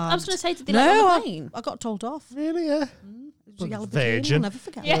do that? I was going to say, did they No, let you on I- the plane? I got told off. Really, yeah. It was a yellow bikini, Virgin. I'll never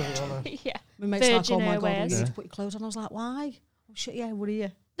forget. Yeah. Yeah. My mate's like, Virgin oh my God, you Airways. need to put your clothes on. I was like, why? Oh, shit, yeah, what are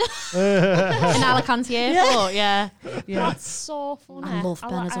you? In Alicante Airport, yeah. Yeah. That's so funny. I love I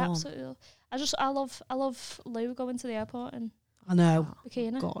Benidorm. absolutely love. I love Lou going to the airport in I know.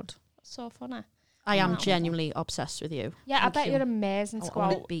 bikini. God. That's so funny. I am Wow. genuinely obsessed with you. Yeah, I Thank bet you. you're amazing to I go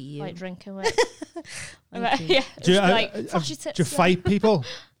wanna out be you. like drinking with. Thank you. Yeah, Do you, just like do flashy tits. you fight people?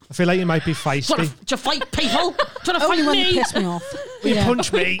 I feel like you might be feisty. Do you fight people? Do you want to Only fight when they me? piss me off. You Yeah.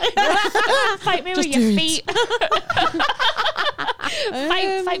 punch me. Fight me Just with your do it. feet.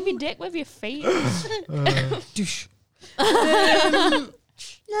 Fight me dick with your feet. Douche.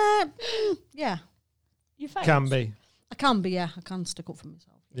 Yeah. You fight. Can be. I can be, yeah. I can stick up for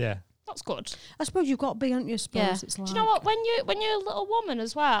myself. Yeah. That's good. I suppose you've got to be, haven't you? I suppose Yeah. it's like. Do you know what? When you're a little woman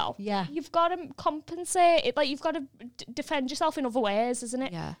as well, Yeah. you've got to compensate. Like you've got to defend yourself in other ways, isn't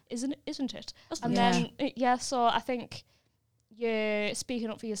it? Yeah. Isn't it? That's And Yeah. then so I think you're speaking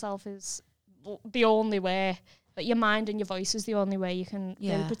up for yourself is the only way. Like your mind and your voice is the only way you can really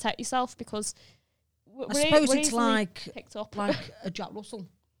Yeah. protect yourself, because I suppose we're it's easily like picked up. a Jack Russell.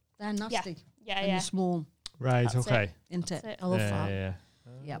 They're nasty. yeah, And yeah. they're small, Right, That's okay. isn't That's it? it. I love Yeah, that. yeah.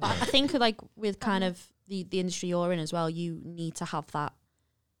 Yeah. But I think like with kind of the industry you're in as well, you need to have that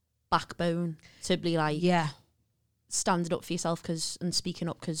backbone to be like Yeah. standing up for yourself and speaking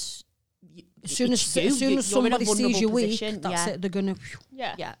up, because As soon as somebody sees you weak, that's it. They're gonna.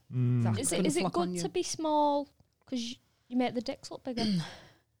 Yeah. Yeah. Mm. Is it good to be small because you make the dicks look bigger?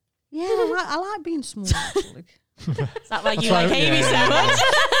 Yeah, I like being small. Actually. Is that why you why- like Amy yeah, so yeah. much?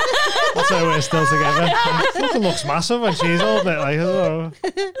 That's why we're still together. Fucking looks massive when she's holding it. Like, I don't know.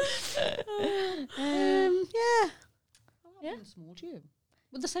 Yeah. I like Yeah. being small. Do you?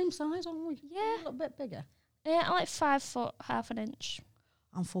 We're the same size, aren't we? Yeah. A little bit bigger. Yeah, I like 5 foot, half an inch.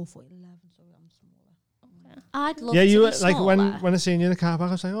 I'm 4'11", so I'm smaller. Okay. I'd love Yeah, to you be were like smaller. when I seen you in the car park,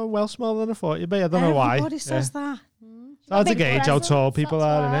 I was like, oh, well smaller than I thought you'd be. I don't know why. Everybody says that. It's hard to Big gauge how tall presence, people that's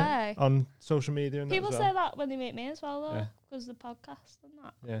are, why. innit? On social media and that People as say well. that when they meet me as well, though, Yeah. because the podcast and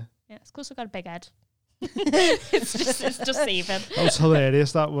that. Yeah. Yeah, it's because I've got a big head. it's just even. That was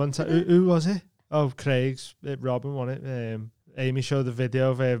hilarious, that one time. Who was it? Oh, Craig's, Robin, wasn't it? Amy showed the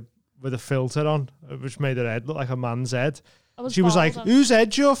video of her with a filter on, which made her head look like a man's head. She was like, whose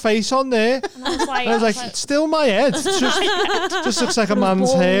head's your face on there? And I was like, And I was like, it's still my head. It's just looks like a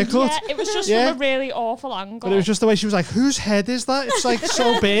man's haircut. yeah, it was just Yeah. from a really awful angle. But it was just the way she was like, whose head is that? It's like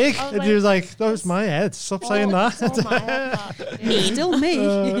so big. I was And he was like, that was my head. Stop saying that. It's all my head, that. Yeah. Still me.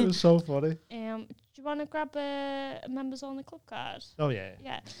 It was so funny. Do you want to grab a members only club card? Oh, yeah.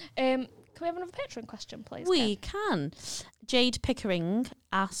 Yeah. Can we have another Patreon question, please? We can. Jade Pickering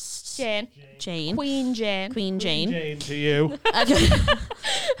asks Jane. Queen Jane. Queen Jane. Jane to you.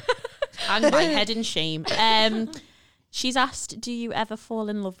 Hang my head in shame. She's asked, do you ever fall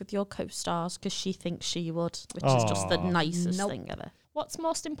in love with your co-stars? Because she thinks she would, which is just the nicest thing ever. What's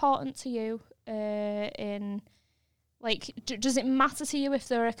most important to you in, like, does it matter to you if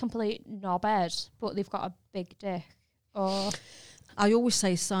they're a complete knobhead, but they've got a big dick? Or I always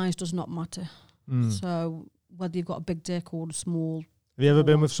say size does not matter. Mm. So whether you've got a big dick or a small. Have you ever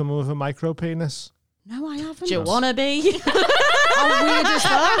been with someone with a micro penis? No, I haven't. Do you want to be? How weird is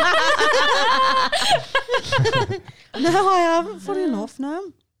that? No, I haven't. Funny enough,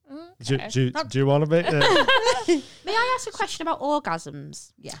 no. Do you want to be? May I ask a question about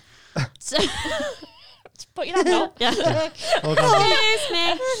orgasms? Yeah. So, put your hand up. excuse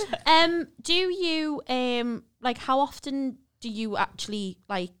me. Do you like, how often do you actually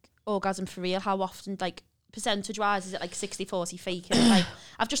like orgasm for real? How often, like, percentage wise, is it like 60-40 faking? Like,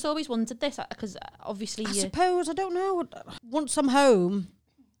 I've just always wondered this, because obviously I suppose, I don't know. Once I'm home,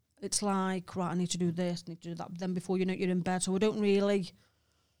 it's like, right, I need to do this, I need to do that. Then before you know it, you're in bed. So I don't really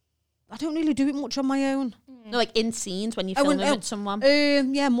do it much on my own. no, like in scenes when you're filming with someone.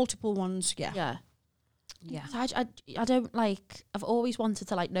 Yeah, multiple ones. Yeah. Yeah. Yeah. So I don't like, I've always wanted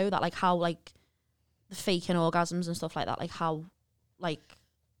to like know that, like how like the faking orgasms and stuff like that, like how like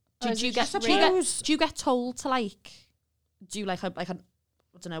do you get told to like do like a I don't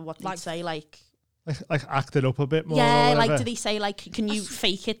know what Like- they'd say, like like act it up a bit more. yeah, or like whatever. do they say like can you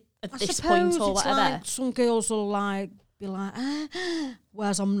fake it at I this suppose point or it's whatever? like some girls will like be like,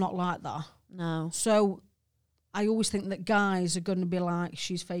 whereas I'm not like that. No. So I always think that guys are going to be like,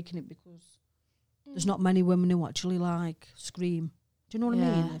 she's faking it, because there's not many women who actually like scream. Do you know what I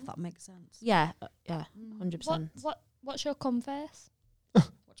mean? Yeah. If that makes sense. Yeah, yeah, 100%. What's your cum face?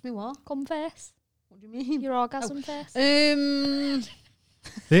 Watch me what? Cum face? What do you mean? Your orgasm face?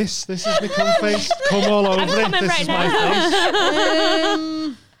 This is the cum face. Come all over it. coming This right is now. my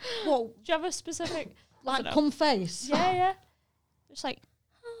face. What? Do you have a specific? Like cum face? Yeah. Just like.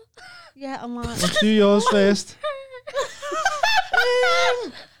 Yeah, I'm like, Let's do yours first.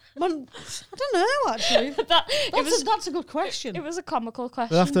 man, I don't know actually. That's a good question. It was a comical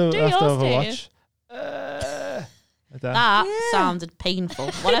question. We'll have to Do yours, do you? overwatch. I don't. That sounded painful.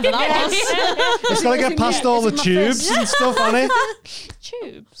 Whatever that was. It's got to get past all the tubes and stuff on it.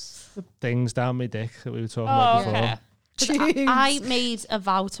 Tubes. The things down my dick that we were talking about before. Okay. 'Cause I made a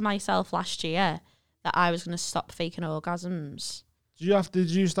vow to myself last year that I was going to stop faking orgasms. Did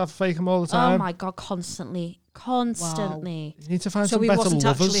you used to have to fake them all the time? Oh my God, constantly. You need to find So some he better wasn't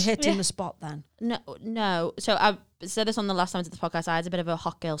lovers. actually hitting the spot then. No. So I said this on the last time I did the podcast. I had a bit of a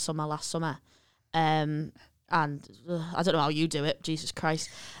hot girl summer last summer. And and I don't know how you do it, Jesus Christ.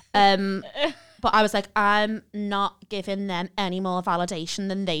 But I was like, I'm not giving them any more validation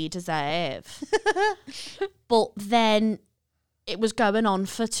than they deserve. But then it was going on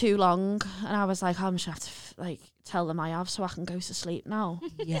for too long, and I was like, I'm just have to like tell them I have so I can go to sleep now.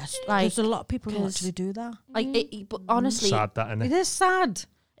 Yes, Like, there's a lot of people who actually do that. Like, but honestly, Sad that, innit? It is sad.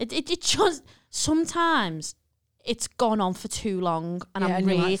 it just sometimes it's gone on for too long, and Yeah, I'm and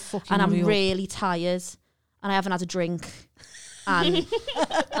you're like, really fucking and I'm hurry up. really tired, and I haven't had a drink, and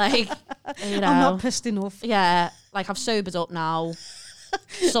like, you know, I'm not pissed enough. yeah, like I've sobered up now.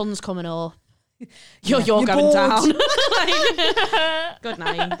 Sun's coming up. You're You're going bored. down. Like, good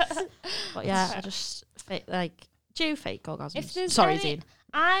night. But yeah, I just like do fake orgasms. If there's Sorry, any- Dean.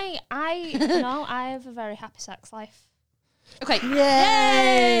 I no, I have a very happy sex life. Okay.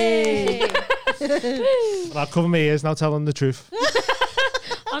 Yay! Well, I'll cover my ears now, telling the truth.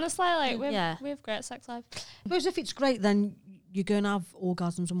 Honestly, like we Yeah. have great sex life. Suppose if it's great, then you're going to have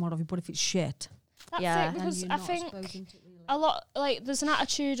orgasms and whatever. But if it's shit, That's Yeah. it, then because you're I not think exposing to it really. a lot, like, there's an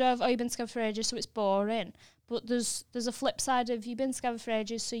attitude of, oh, you've been together for ages, so it's boring. But there's a flip side of, you've been together for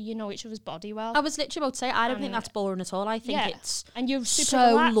ages, so you know each other's body well. I was literally about to say, I don't think And- that's boring at all. I think Yeah. it's And you're super so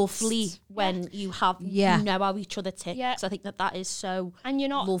relaxed. lovely when you have Yeah. you know how each other ticks. Yeah. I think that is so And you're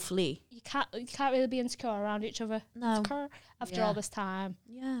not, lovely. you can't really be insecure around each other. No. Insecure after Yeah. all this time.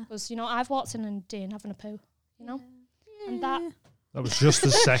 Yeah. Because, you know, I've walked in and Dean having a poo, you know? And that, That was just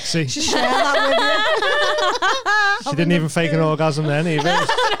as sexy. She Share that with didn't even fake an orgasm then either.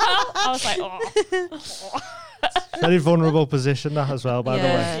 I was like, oh. Very vulnerable position that as well, by the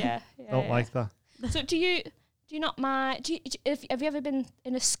way. Yeah. Don't like that. So do you not mind? Have you ever been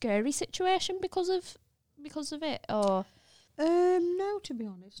in a scary situation because of it? Or No, to be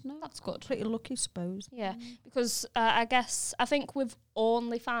honest, no. That's good. Pretty lucky, suppose. yeah, because I think with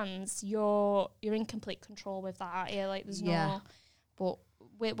OnlyFans, you're in complete control with that, aren't you? Like there's Yeah. no. But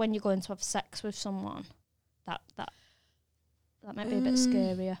when you're going to have sex with someone, that might be a bit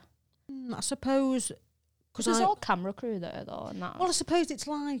scarier. I suppose Because there's all camera crew there though, and that. Well, I suppose it's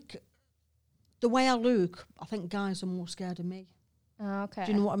like the way I look. I think guys are more scared of me. Oh, okay.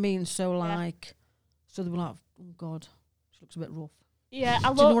 Do you know what I mean? So Yeah. like, so they were like, "Oh God, she looks a bit rough." Yeah, I Do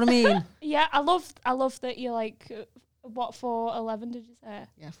you know love. what I mean? Yeah, I love that you're like, what, 4'11" did you say?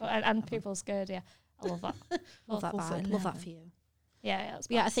 Yeah. And people are scared. Yeah, I love that. Love that Full vibe. foot Love that leather. for you. Yeah, that's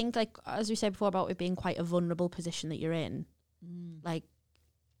But yeah, I nice. think like as we said before about it being quite a vulnerable position that you're in. Mm. Like,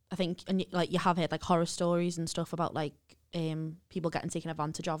 I think and like you have heard like horror stories and stuff about like people getting taken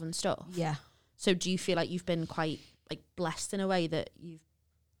advantage of and stuff. Yeah. So do you feel like you've been quite like blessed in a way that you've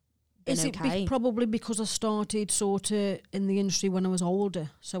been Is it okay? probably because I started sort of in the industry when I was older?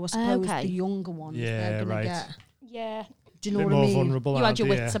 So I suppose Okay. the younger ones, Yeah, they're gonna right. get. Yeah, Do you know Bit what more I mean? vulnerable. You had aren't your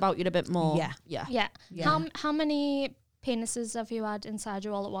they? wits about you a bit more. Yeah. Yeah. yeah. Yeah. How many penises have you had inside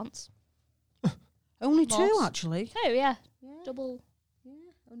you all at once? Only two, Most. actually. Oh yeah, Yeah. double.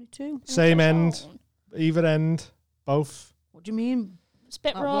 Only two. Same end, Zone. either end, both. What do you mean?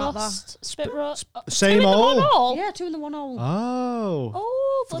 Spit Like that. roast. Spit roast. Same hole. hole. Yeah, two in the one hole. Oh.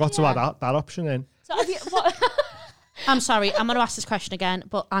 Oh, Forgot to bloody add hell. that option in. So have you, what? I'm sorry, I'm going to ask this question again,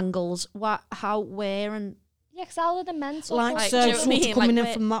 but angles, what, how, where, and Yeah, because how are the men so Like close? do you so, know what I sort mean? of coming Like in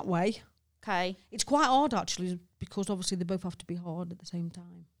where- from that way. okay, It's quite hard actually, because obviously they both have to be hard at the same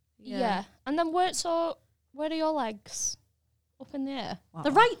time. Yeah. And then where are your legs? Up in the air. Like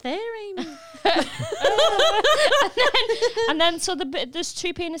they're that. right there, Amy. and then so there's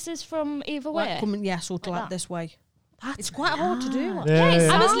two penises from either way. Like coming, yeah, sort of Like like that. this way. That's It's quite hard to do. mad. actually. Yeah, it's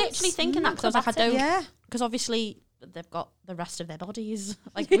yeah. I was Nice. literally thinking that because I was like, I don't, Yeah, because obviously they've got the rest of their bodies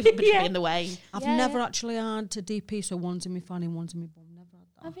like which be in the way. I've Yeah, never yeah. actually had a DP, so one's in my fanny, one's in my bum. Never had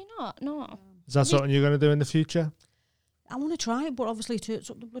that. Have you not? No. Is that something you're going to do in the future? I want to try it, but obviously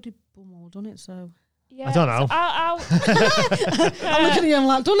it's up the bloody bum hole, done it? So Yeah. I don't know. So I'm looking at you, I'm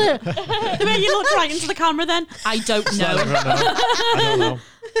like, done it? The way you looked right into the camera then, I don't I know. don't know.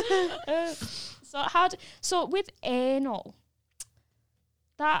 so with anal,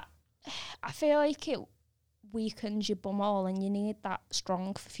 that I feel like it weakens your bum hole, and you need that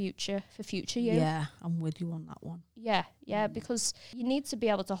strong for future you. Yeah, I'm with you on that one. Yeah, because you need to be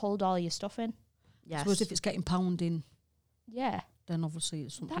able to hold all your stuff in. I Yes. suppose if it's getting pounding, Yeah. then obviously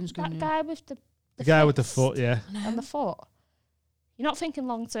something's going That to. guy with The guy with the foot, yeah. and the foot. You're not thinking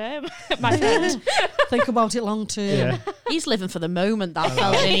long term, my friend. Think about it long term. Yeah. He's living for the moment, that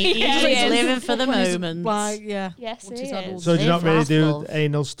fella. He's Yeah, he is. living for the When he's, moment. Like, yeah. Yes, Once he he's had all is. So do you not really Live, do laugh, love.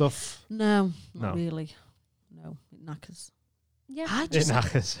 anal stuff? No, No. not really. No, it knackers. Yeah. I It just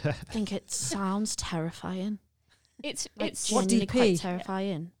knackers. think it sounds terrifying. It's What, genuinely DP? quite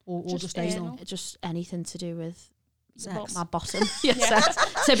terrifying. or Just just anal. anal. Just anything to do with Sex. my bottom.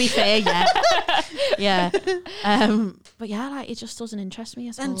 Sex. To be fair, yeah. But yeah, like it just doesn't interest me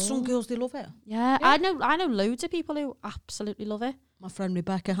at all. And some girls, they love it. Yeah, I know loads of people who absolutely love it. My friend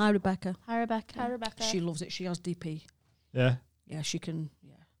Rebecca. Hi, Rebecca. Hi, Rebecca. Hi, Rebecca. She loves it. She has DP. Yeah. Yeah, she can.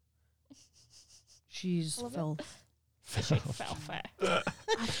 Yeah. She's Love it. filth. She fell for it.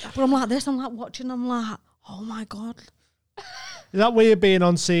 But I'm like this. I'm like watching. I'm like, oh my God. Is that weird being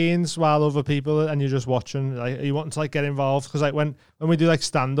on scenes while other people and you're just watching? Like, are you wanting to like get involved? Because like when we do like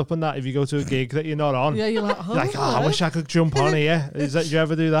stand up and that, if you go to a gig that you're not on, Yeah, you're like, you're like, oh, I wish I could jump on here. Do you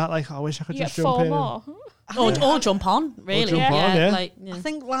ever do that? Like, oh, I wish I could You just get jump 4 in. more. Or jump on, really. jump on, yeah. Like, I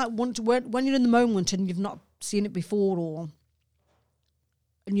think like when you're in the moment and you've not seen it before,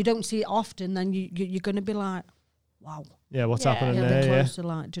 and you don't see it often, then you're going to be like, wow. Yeah, what's Yeah. happening Get a there? bit Yeah. closer,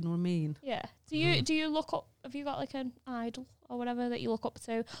 like, do you know what I mean? Yeah. Do you look up? Have you got like an idol or whatever that you look up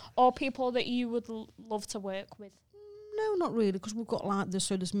to, or people that you would love to work with? No, not really, because we've got like this.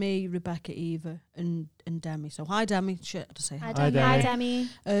 So there's me, Rebecca, Eva, and Demi. So hi, Demi. Shit to say hi. Hi, Demi.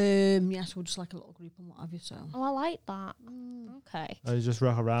 Demi. Yeah, so we're just like a little group and what have you. So Oh, I like that. Okay. Oh, you just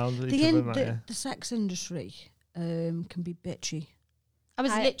rock around with each other and that, yeah. the sex industry can be bitchy. I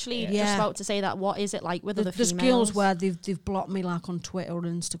was literally Yeah. just about to say that. What is it like with other There's females? girls where they've blocked me like on Twitter or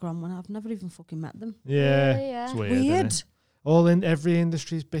Instagram when I've never even fucking met them. Yeah. Yeah. It's weird. Weird. Isn't it? All in every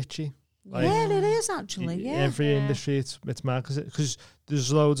industry's bitchy. Like, Yeah, it is actually. Yeah. Every Yeah. industry, it's mad because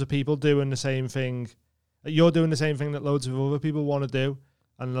there's loads of people doing the same thing. You're doing the same thing that loads of other people want to do,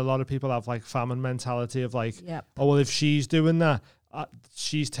 and a lot of people have like famine mentality of like, Yep. oh well, if she's doing that,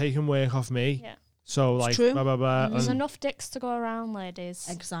 she's taking work off me. Yeah. So It's like, true. blah blah blah. There's and, enough dicks to go around, ladies.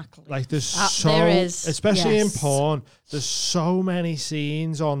 Exactly. like there's so, there is, especially in yes. porn, there's so many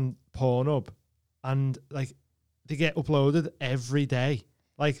scenes on Pornhub, and like they get uploaded every day.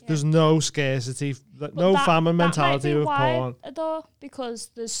 Like there's no scarcity, like, But no that- famine that might mentality be with why, porn. though, because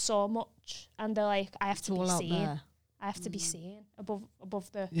there's so much, and they're like, I have It's to be all out seen. there. I have to be seen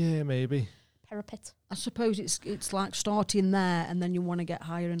above the Yeah, maybe. parapet. I suppose it's like starting there and then you want to get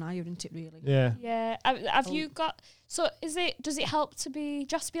higher and higher, isn't it? Really. Yeah. Yeah. Have you got? So does it help to be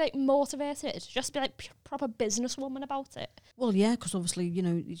just be like motivated? Just be like proper businesswoman about it? Well, yeah, because obviously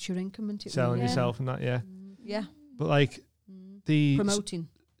it's your income, isn't it? Selling Yeah. yourself and that, yeah. Yeah. But like the Promoting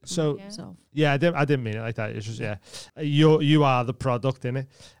so Yeah. yourself. yeah, I didn't mean it like that. It's just you are the product in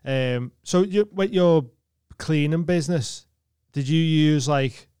it. So with your cleaning business, did you use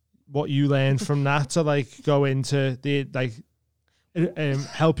like what you learned from that to like go into the like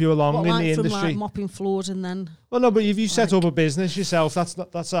help you along What, in like the from industry? like mopping floors and then Well, no, but if you set like- up a business yourself,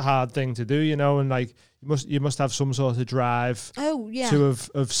 that's a hard thing to do, and like you must have some sort of drive to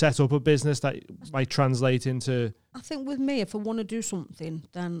have set up a business that might translate into I think with me, if I want to do something,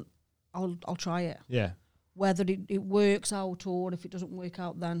 then I'll try it. yeah. Whether it works out or if it doesn't work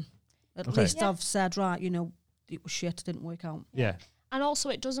out, then at Okay. least Yeah. I've said right. It was shit. It didn't work out. Yeah. And also,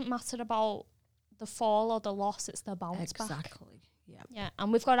 it doesn't matter about the fall or the loss; it's the bounce back. Exactly. Yeah. Yeah,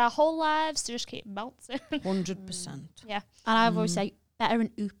 and we've got our whole lives to just keep bouncing. 100%. Yeah, And I've always say better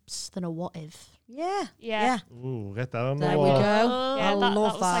an oops than a what if. Yeah. yeah. Ooh, get that on the There we wall. go. Yeah, I that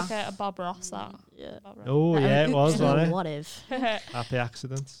love was that. like a Bob Ross. That. Yeah. Bob Ross. Oh Better yeah, an it was, oops than wasn't a it? what if. Happy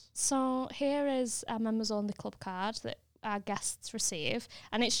accidents. So here is a members only club card that our guests receive,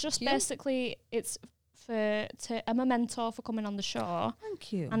 and it's just Cute. basically it's for a memento for coming on the show,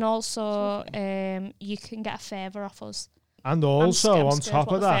 Thank you. and also you can get a favour off us. And I'm also on scared top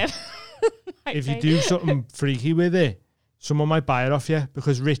what of the that, favour might if you be. do something freaky with it, someone might buy it off you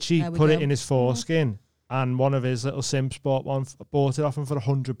because Richie There we put it go. in his foreskin, and one of his little simps bought it off him for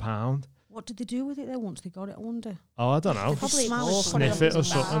 £100. What did they do with it there once they got it? I wonder. Oh, I don't know. Probably Smell it, put sniff up it his or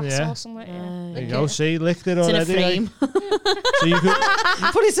something, ass yeah. or something, There you Yeah. go. See, licked it It's in a already. like. frame. So you could,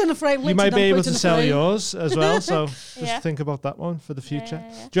 Put it in a frame. you licked might it, be then able put it to in a sell frame. yours as well. So just Yeah. think about that one for the future.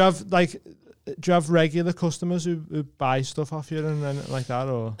 Yeah. Do you have regular customers who buy stuff off you and anything like that,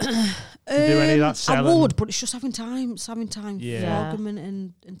 or do you do any of that I selling? would, but it's just having time. It's having time Yeah. for Yeah. argument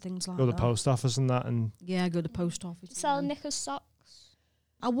and things like Go to that. the post office and that, and Yeah, go to the post office. Sell and- knickers socks.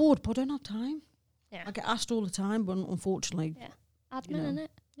 I would, but I don't have time. Yeah. I get asked all the time, but unfortunately, Admin, You know. innit?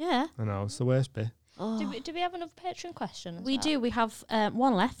 Yeah. I know it's the worst bit. Oh. Do we have another Patreon question? as We well? do. We have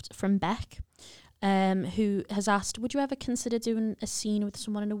one left from Beck, who has asked, would you ever consider doing a scene with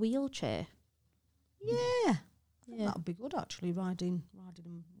someone in a wheelchair? yeah, Yeah. that would be good actually. Riding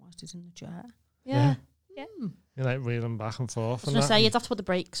him whilst he's in the chair. Yeah. Mm. You like reeling back and forth. I was And going to that. say, you'd have to put the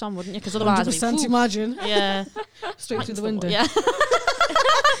brakes on, wouldn't you? Because otherwise, it'd be, 100% imagine. yeah. Straight through the window. Yeah.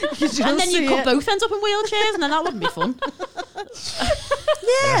 And then you could both end up in wheelchairs, and then that wouldn't be fun.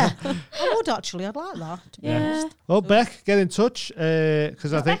 Yeah, I would actually. I'd like that, to be honest. Well, Beck, get in touch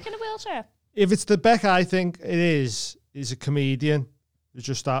because I think Back in a wheelchair. if it's the Beck I think it is a comedian who's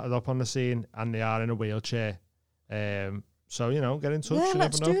just started up on the scene and they are in a wheelchair. So, you know, get in touch. Yeah, you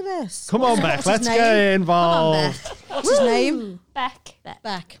let's never know. do this. Come on, Beck, let's get involved. What's his name? Beck.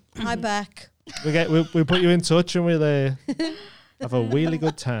 Beck. Hi, Beck. We'll put you in touch and we'll have a really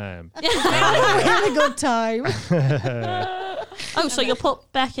good time. Really good time. Oh, so you'll put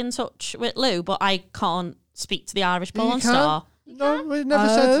Beck in touch with Lou, but I can't speak to the Irish porn can't? star. No, we never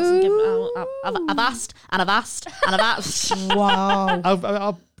said. I've asked, and I've asked, and I've asked. Wow.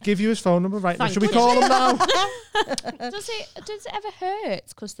 I'll give you his phone number right now. Thank Should we you. call him now? Does it ever hurt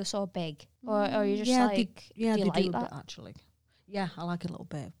because they're so big, or are you just yeah, like they, yeah, do you they like do a that? bit, actually. Yeah, I like a little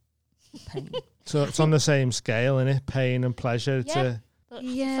bit of pain. So it's on the same scale, isn't it? Pain and pleasure. It's Yeah. a,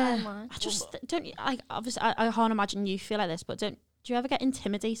 Yeah. Fine line. I just don't. Obviously, I can't imagine you feel like this, but do you ever get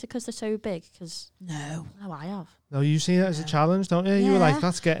intimidated because they're so big? Because No. I have. no, you see it as a challenge, don't you? You were Yeah. like,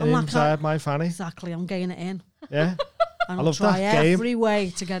 that's getting I'm like, inside my fanny. Exactly, I'm getting it in. Yeah. And I I'll love try that game. every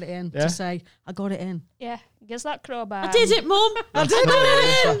way to get it in, Yeah. to say, I got it in. Yeah, gives that crowbar. I did it, Mum. I did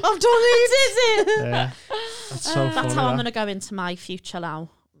it! I've done it! Yeah. That's so funny. That's how I'm that. going to go into my future now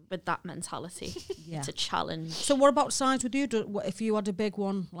with that mentality. Yeah. It's a challenge. So what about size with you? If you had a big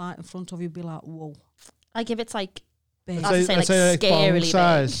one like in front of you, you'd be like, whoa, I give it like, big. I'd say like bone scarily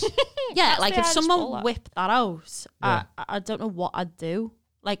size. big. Yeah, That's like the if Irish someone bullet. whipped that out, Yeah. I don't know what I'd do.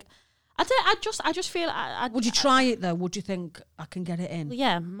 Like, I just feel. Would you try it though? Would you think I can get it in?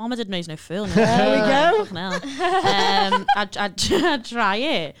 Yeah, Mama didn't know he's no fool. There we go. I'd try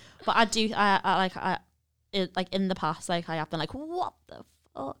it, but I do. Like in the past, like I have been like, what the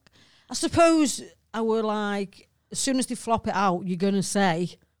fuck? I suppose I were like, as soon as they flop it out, you're going to say,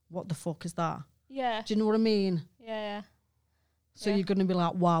 what the fuck is that? Yeah, Do you know what I mean? yeah. So Yeah. you're going to be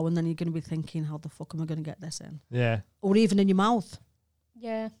like, wow, and then you're going to be thinking, how the fuck am I going to get this in? Yeah. Or even in your mouth.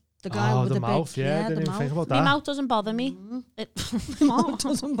 Yeah. The guy Oh, with the the mouth. big, Yeah, the didn't even think mouth. about My that. mouth doesn't bother me. It, The mouth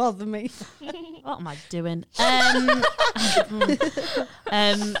doesn't bother me. what am I doing?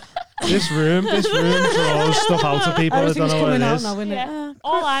 This room draws stuff out of people that don't Everything's know what coming it out is. now, isn't Yeah. it?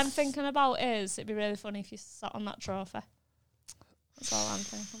 All I'm thinking about is it'd be really funny if you sat on that trophy. That's all I'm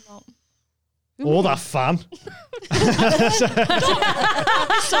thinking about. Oh, that fan.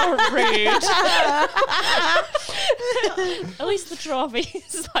 So rude. At least the trophy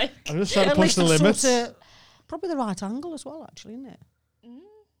is like. I'm just trying to At push least the it's limits. sorta- probably the right angle as well, actually, isn't it?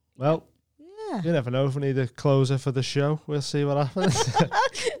 Well, Yeah. you never know if we need a closer for the show. We'll see what happens.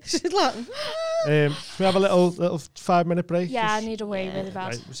 She's like, Should we have a little 5-minute break? Yeah, I Just- need a wee really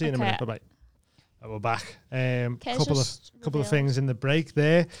bad. Right, we'll see you in a Okay. minute. Bye bye. We're back. Okay, Couple just of reveal. things in the break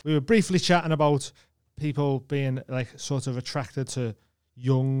there. We were briefly chatting about people being like sort of attracted to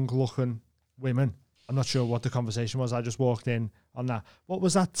young looking women. I'm not sure what the conversation was. I just walked in on that. What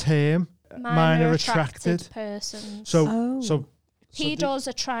was that term? Minor attracted persons. So oh. Pedos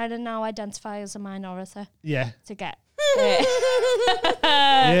are trying to now identify as a minority yeah. to get.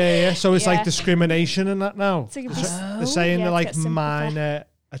 Yeah. So it's Yeah. like discrimination and that now. To be They're saying Yeah, they're to like get sympathy. minor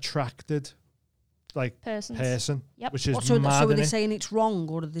attracted like persons. person, Yep. which is So mad. are they innit? saying it's wrong,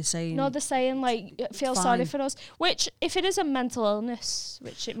 or are they saying... No, they're saying like feel sorry fine. for us. Which, if it is a mental illness,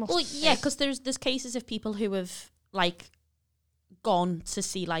 which it must. well, be. yeah, because there's cases of people who have like gone to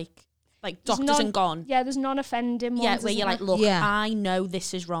see like There's doctors none- and gone. Yeah, there's non-offending ones. Yeah, where you're isn't like, there? look, Yeah. I know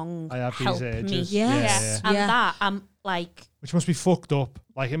this is wrong. I have Help these me. urges. Yes. And Yeah. that I'm like, Which must be fucked up.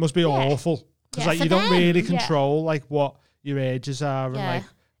 Like it must be awful because Yeah, like for you don't them. really Yeah. control like what your urges are and Yeah. like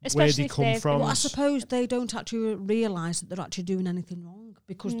Especially where they if come they've from. been- Well, I suppose they don't actually realise that they're actually doing anything wrong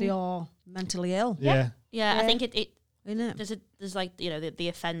because they are mentally ill, yeah. yeah, I Yeah. think it innit? there's like, you know, the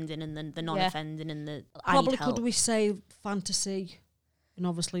offending and the non-offending and the I Probably need help. could we say fantasy and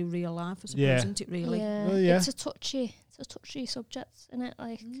obviously real life, I suppose, Yeah. isn't it really? Yeah. Well, yeah. It's a touchy subject, isn't it?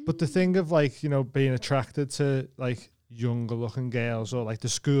 Like, But the thing of like, you know, being attracted to like younger looking girls or like the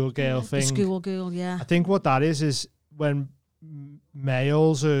schoolgirl The thing. schoolgirl, yeah. I think what that is when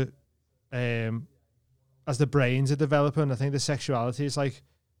males are, as the brains are developing, I think the sexuality is like,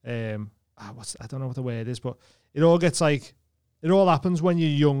 I don't know what the word is, but it all gets like, it all happens when you're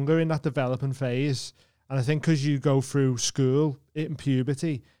younger in that developing phase. And I think because you go through school, in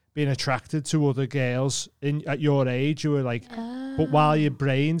puberty, being attracted to other girls at your age, you were like, but while your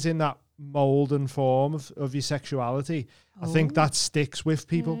brain's in that mold and form of your sexuality, I think that sticks with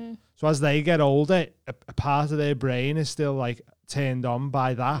people. So as they get older, a part of their brain is still like turned on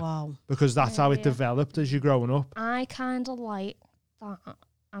by that Wow. because that's how it Yeah. developed as you're growing up. I kind of like that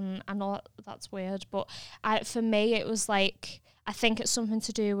and I know that's weird, but for me it was like, I think it's something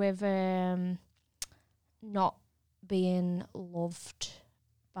to do with not being loved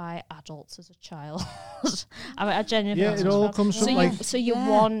by adults as a child. I genuinely Yeah, it all comes from so you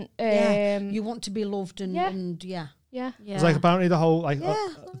want you want to be loved and yeah. It's like apparently the whole like Yeah,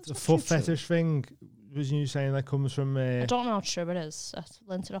 the foot fetish thing was you saying that comes from I don't know how true it is. I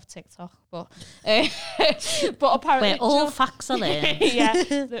learned it off TikTok, but apparently Where all facts are there. yeah,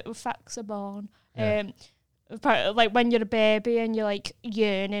 the facts are born. Yeah. Apparently, like when you're a baby and you're like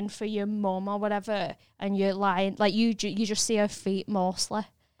yearning for your mum or whatever, and you're lying, like you just see her feet mostly.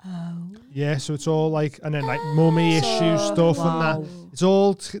 yeah, so it's all like, and then like mummy issue stuff and that.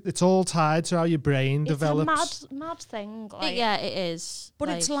 It's all tied to how your brain develops. It's a mad thing. Like, Yeah, it is. But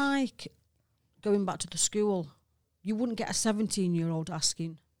it's like going back to the school. You wouldn't get a 17-year-old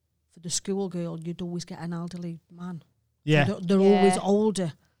asking for the schoolgirl. You'd always get an elderly man. Yeah, They're always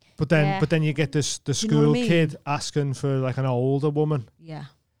older. but then you get the school know what I mean? kid asking for like an older woman. Yeah.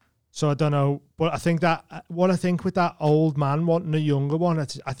 So I don't know, but I think that what I think with that old man wanting a younger one,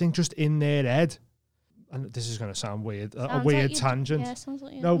 I think just in their head, and this is going to sound weird, a weird tangent. Yeah, sounds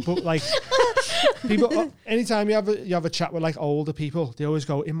like you. No, but like people, anytime you have a chat with like older people, they always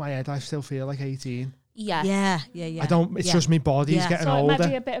go, in my head I still feel like 18. Yeah. I don't. It's just my body's getting so older. it might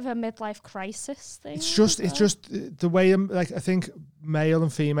be a bit of a midlife crisis thing. It's just the way like I think male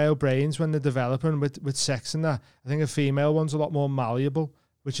and female brains when they're developing with sex and that. I think a female one's a lot more malleable,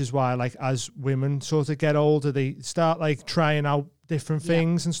 which is why like as women sort of get older, they start like trying out different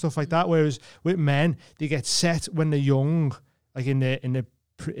things and stuff like that. Whereas with men, they get set when they're young, like in the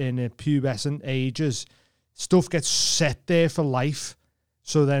pubescent ages. Stuff gets set there for life.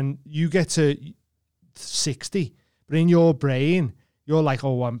 So then you get to 60, but in your brain you're like,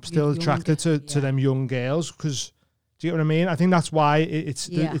 oh, I'm still attracted to them young girls, because do you get what I mean? I think that's why it's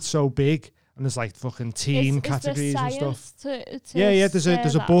so big, and there's like fucking teen categories and stuff.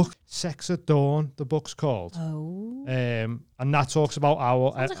 There's a book, Sex at Dawn, the book's called. And that talks about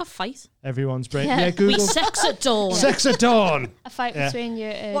how Sounds like a fight. everyone's brain. Yeah, Google Sex at Dawn. Sex at Dawn. A fight between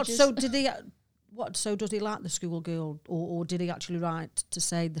your urges. So does he like the schoolgirl, or did he actually write to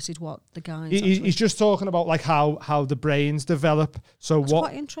say this is what the guys? He's just talking about like how the brains develop. So That's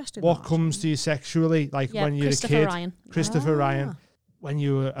quite interesting. What comes to you sexually, like when you're a kid? Christopher Ryan. When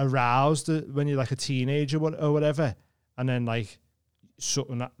you're aroused, when you're like a teenager or whatever, and then like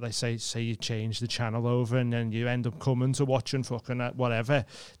something that they say you change the channel over, and then you end up coming to watching fucking whatever,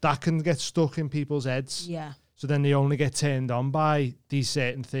 that can get stuck in people's heads. Yeah. So then they only get turned on by these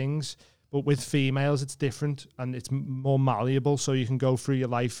certain things. But with females, it's different and it's more malleable. So you can go through your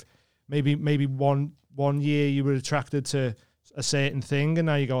life. Maybe one year you were attracted to a certain thing, and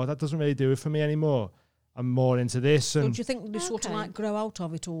now you go, oh, that doesn't really do it for me anymore. I'm more into this. And so do you think they sort of like grow out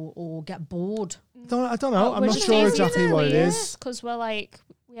of it or get bored? I don't know. I'm not sure exactly what it is. Because we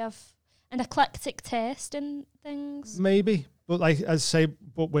have an eclectic taste in things. Maybe, but like as say,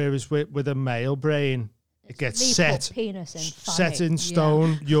 whereas with a male brain, it gets set in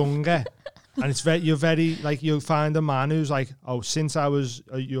stone younger. And you're very like, you'll find a man who's like, oh, since I was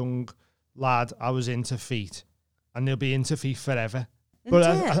a young lad, I was into feet, and they'll be into feet forever. But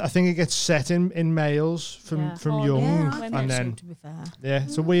I think it gets set in males from young, and then to be fair.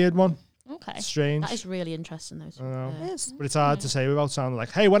 It's a weird one. Okay, strange. That is really interesting, though. I know. But it's hard to say without sounding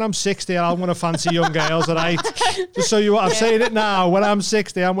like, hey, when I'm 60, I'm going to fancy young girls, all right? Just so I'm saying it now. When I'm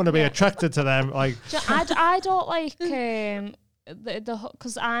 60, I'm going to be attracted to them. Like, I don't like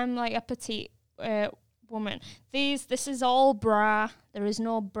because I'm like a petite woman. This is all bra. There is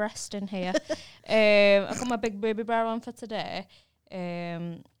no breast in here. I got my big baby bra on for today.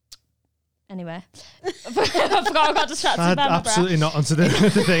 Anyway, I forgot I got distracted by my absolutely not onto the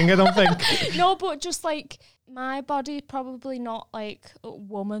thing, I don't think. No, but just like my body probably not like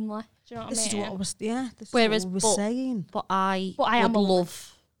womanly. Do you know what I mean? This is what I was saying. But I would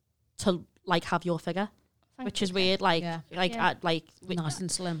love to like have your figure, which is weird. Like nice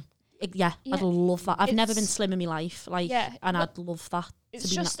and slim. I'd love that. I've never been slim in my life, and I'd love that. It's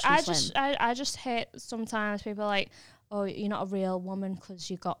just I just hate sometimes people like, oh, you're not a real woman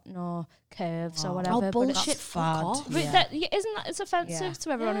because you got no curves or whatever. Oh, bullshit, fad. Isn't that, it's offensive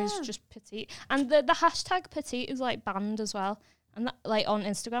to everyone who's just petite. And the hashtag petite is like banned as well. And that, like on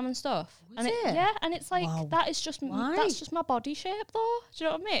Instagram and stuff. Is it? Yeah, and it's like that is just that's just my body shape though. Do you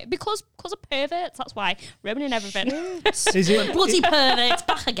know what I mean? Because of perverts, that's why. Ruining everything. Is it bloody perverts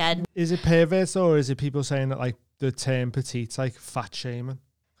back again? Is it perverts, or is it people saying that like the term petite's like fat shaming?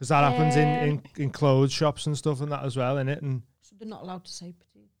 Because that happens in clothes shops and stuff and that as well, innit? And so they're not allowed to say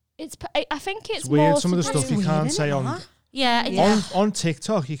petite. I think it's weird. more Some of the stuff you can't say on Yeah, it's, On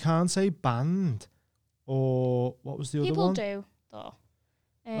TikTok, you can't say banned or what was the other People one? do, though.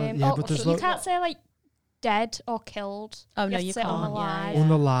 yeah, but there's you can't say, like, dead or killed. Oh, no, have to you say can't, unalive. yeah.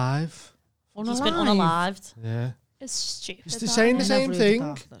 Unalive. he's been unalived. Yeah. It's stupid. It's saying the that same Never heard of thing.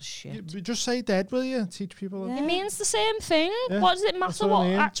 that, that's shit. You just say dead, will you? Teach people. Yeah. It means the same thing. Yeah, What does it that's matter what I what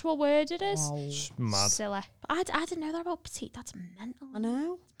mean. actual word it is? Wow. It's mad. Silly. But I didn't know that about petite. That's mental. I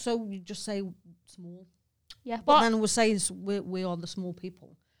know. So you just say small. Yeah, But but then we're saying we are the small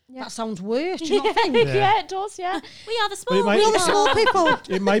people. yeah. That sounds worse, do you not think? Yeah, it does, yeah. We are the But small. it might- We are the small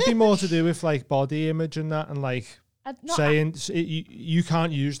people. It might be more to do with like body image and that, and like Not, saying you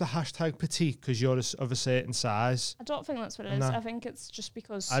can't use the hashtag petite because you're of a certain size. I don't think that's what it is. No. I think it's just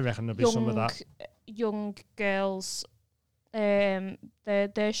because I reckon there'll be some of that. young girls,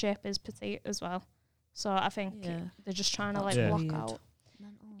 their shape is petite as well. So I think Yeah. they're just trying to like Yeah. block Weird. out.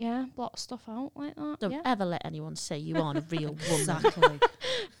 Yeah, block stuff out like that. Don't yeah. ever let anyone say you aren't a real woman. Exactly.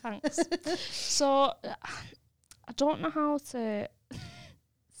 Thanks. So I don't know how to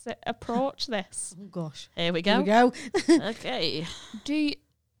approach this. Oh gosh. Here we Here we go. go. Okay. Do you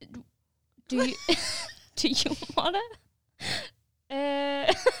do you wanna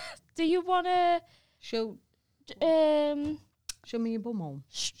do you wanna Show me your bumhole.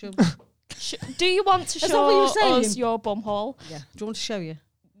 Show. do you want to Is that what you were show saying? us your bumhole? Yeah. Do you want to show you?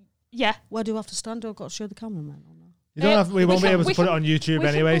 Yeah. Where do I have to stand? Or I've got to show the cameraman? Or no? You don't have. We won't be can- able to we put it can- on YouTube we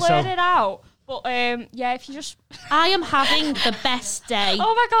anyway. can blur So it out. But yeah, if you just I am having the best day.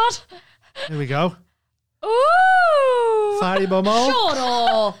 oh my god, here we go. ooh, Fire bumhole. Shut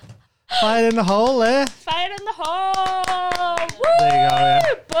up. Fire in the hole there. fire in the hole. Woo! There you go,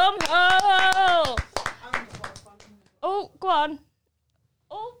 yeah. Bum hole. Oh, go on.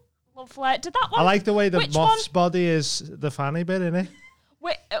 Oh, lovely. Did that one? I like the way the Which moth's body is the fanny bit, innit?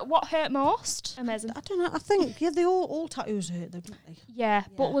 Wait, what hurt most? Amazing. I don't know. I think they all tattoos hurt though, don't they? Yeah,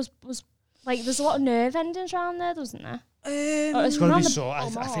 but was like there's a lot of nerve endings around there, doesn't there? Oh, It's got to around be the sore. I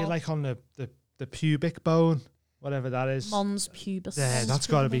bum feel hole. like on the pubic bone, whatever that is. Mons pubis. Yeah, that's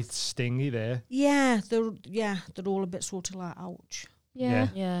got to be stingy there. Yeah, they're all a bit sort of like ouch. Yeah.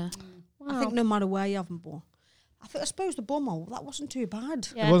 Yeah. Wow. I think no matter where you have them, but I suppose the bumhole that wasn't too bad.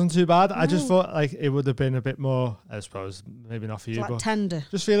 Yeah. It wasn't too bad. I just thought like it would have been a bit more. I suppose maybe not for It's you, like but tender.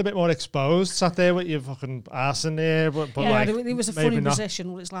 just feel a bit more exposed. Sat there with your fucking ass in there, but Yeah, like it was a maybe funny not.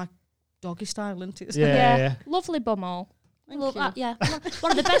 position. It's like doggy style, isn't it? Yeah. Lovely bumhole. Love that. Yeah.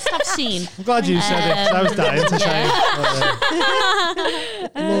 One of the best I've seen. I'm glad you said it. 'Cause I was dying to say it.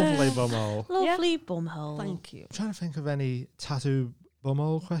 Lovely bumhole. Lovely bumhole. Thank you. I'm trying to think of any tattoo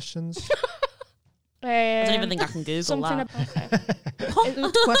bumhole questions. I don't even think I can Google something that.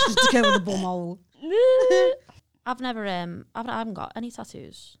 about Questions to go with the bumhole. I've never I haven't got any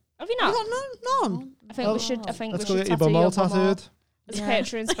tattoos. Have you You not? got none. I think we should. I think Let's we go should get your tattoo bumhole tattooed. It's a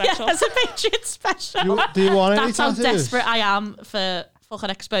Patreon special. Yeah, it's a Patreon special. Do you want any That's how tattoos? desperate I am for fucking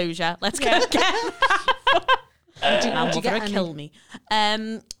exposure. Let's go Yeah. again. Would you Mother get would any? kill me.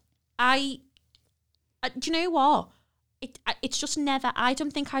 I do you know what? It's just never. I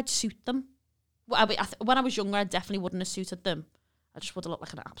don't think I'd suit them. When I was younger, I definitely wouldn't have suited them. I just would have looked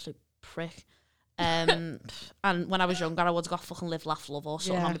like an absolute prick. And when I was younger, I would have got fucking live, laugh, love or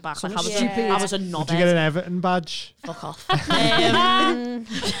something Yeah, on my back. something Like stupid. I was a Did knobhead. you get an Everton badge? Fuck off.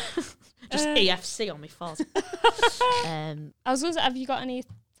 Just EFC on my foot. I was going to say, have you got any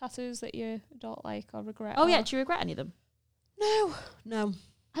tattoos that you don't like or regret? Oh yeah, or- do you regret any of them? No.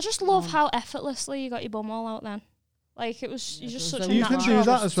 I just love how effortlessly you got your bumhole out then. Like it was, Yeah, you're just there was such a You natural. can do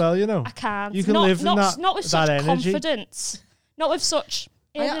that as well, you know. I can't. You can not, live in not, that- not with that such energy. confidence. Not with such.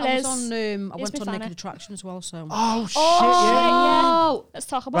 Here I it was is. on. I Here's went me on fanny. Naked Attraction as well. So Oh shit! Oh, Let's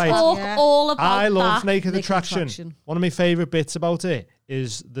talk about Right. that. Talk Yeah. all about I love that. Naked Naked Attraction. Attraction. One of my favourite bits about it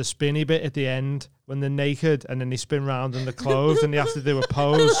is the spinny bit at the end when they're naked and then they spin round and they're clothed and they have to do a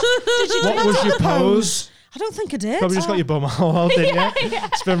pose. What was your pose? I don't think I did. Probably just got your bum out, didn't you?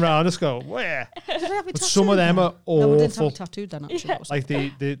 Spin round, just go, where? Did I have it But some of tattooed them then? are No, I didn't have awful. it tattooed then. Actually, that was Like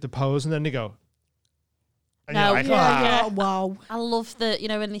the pose and then they go. And No, you're like, yeah, ah. Oh, wow. I love the,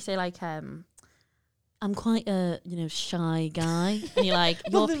 when they say like, I'm quite a, shy guy. And you're like,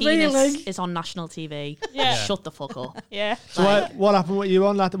 your Well, penis really? is on national TV. Yeah. Shut the fuck up. Yeah. So what happened with you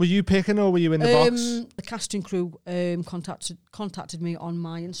on that? Were you picking or were you in the box? The casting crew contacted me on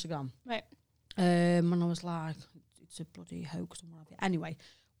my Instagram. Right. And I was like, it's a bloody hoax and what have you. Anyway,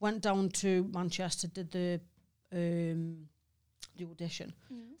 went down to Manchester, did the audition.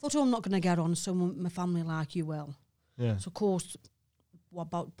 Thought, I'm not going to get on, so my family like, you will. Yeah. So, of course,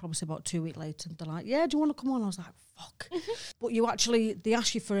 about 2 weeks later, and they're like, yeah, do you want to come on? I was like, fuck. But they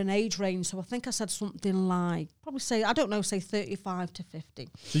ask you for an age range, so I think I said something like, say 35 to 50.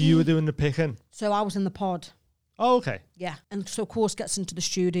 So you were doing the picking? So I was in the pod. Oh, okay. Yeah. And so, of course, gets into the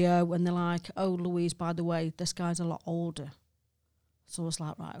studio, and they're like, oh, Louise, by the way, this guy's a lot older. So I was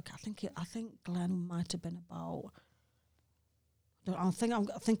like, right, okay, I think Glenn might have been about... I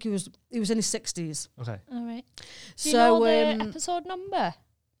think he was in his 60s. Okay. All right. Do you know the episode number?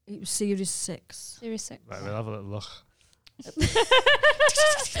 It was series 6. Series 6. Right, we'll have a little look.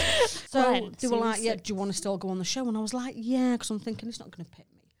 So they were like, yeah, do you want to still go on the show? And I was like, yeah, because I'm thinking he's not going to pick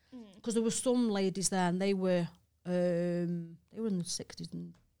me. Because there were some ladies there, and they were in the 60s,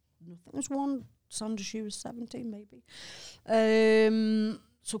 and I think there was one, Sandra, she was 17 maybe.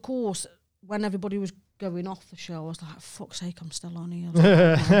 So of course, when everybody was going off the show, I was like, fuck's sake, I'm still on here. Like,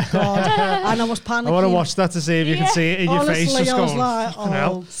 oh my God. And I was panicking. I want to watch that to see if you can see it in your face. Just I was going, like, oh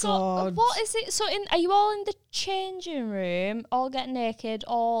God. So what is it? So are you all in the changing room, all get naked,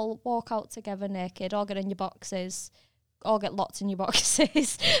 all walk out together naked, all get in your boxes, all get locked in your boxes?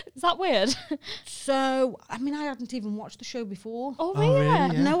 Is that weird? So, I mean, I hadn't even watched the show before. Oh, really? Yeah.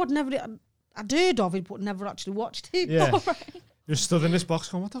 No, I'd heard of it, but never actually watched it. Yeah. You're stood in this box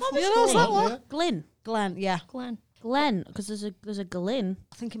going, what the fuck? Is that what? Glenn, yeah. Glenn, because there's a Glyn.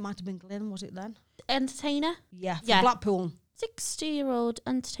 I think it might have been Glenn, was it then? Entertainer. Yeah, from Yeah. Blackpool. 60-year-old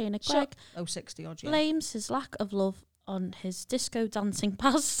entertainer Greg 60 odd, yeah. blames his lack of love on his disco dancing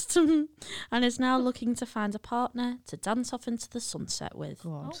past and is now looking to find a partner to dance off into the sunset with.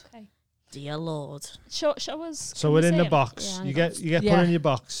 God. Okay. Dear Lord. Show us. So we're in the box. Yeah, you get put Yeah. in your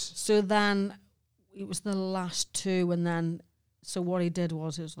box. So then it was the last 2, and then so what he did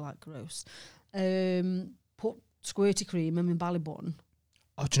was, it was like gross. Put squirty cream in my belly button.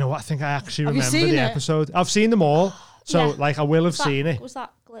 Oh, do you know what? I think I actually Have you remember seen the it? episode. I've seen them all. So, Yeah. like, I will have seen it. Was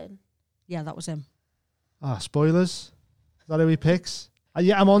that Glyn? Yeah, that was him. Ah, spoilers. Is that who he picks?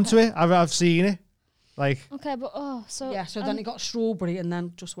 Yeah, I'm onto it. I've seen it. Like, Okay, but so Yeah, so then it got strawberry, and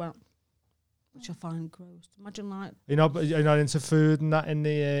then just went, which I find gross. Imagine like you're not into food and that in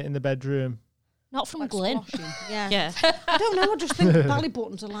the bedroom. not from like Glyn. squashing. Yeah. Yeah. I don't know. I just think belly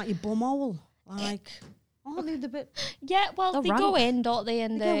buttons are like your bum hole. Like, aren't they the bit? Yeah, well, They're they go rank. in, don't they?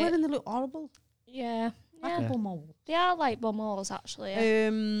 They go in and they look horrible. Yeah. Like Yeah. a bum hole. They are like bum holes, actually.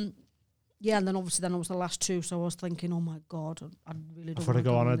 Yeah, and then obviously I was the last 2, so I was thinking, oh my God, I really don't I've got to want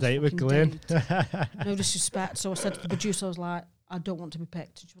go on a this date with fucking Glyn. date. No disrespect. So I said to the producer, I was like, I don't want to be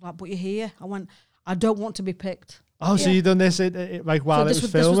picked. And she was like, but you're here. I went, I don't want to be picked. Oh, so Yeah. you done this like while So it this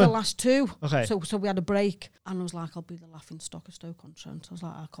was this was filming? the last 2. Okay. So we had a break, and I was like, I'll be the laughing stock of Stoke-on-Trent. I was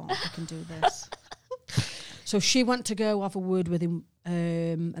like, I can't fucking do this. So she went to go have a word with him,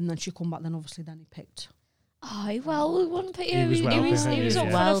 and then she come back. Then obviously, then he picked. Oh, well, we wouldn't put you. He was well he was behaved, up yeah.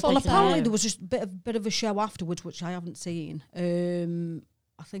 for Well a full Well, picked, apparently yeah. there was just a bit of a show afterwards, which I haven't seen.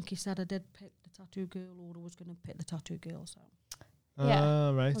 I think he said I did pick the tattoo girl, or I was going to pick the tattoo girl. So, Yeah.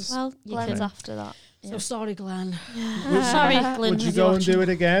 Right. Well, you Glenn's can. after that. so sorry, Glenn. Sorry, Glyn. Would you if go you're and do watching. it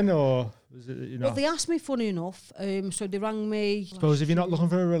again, or was it, you know? Well, they asked me, funny enough. So they rang me. Suppose if you're not looking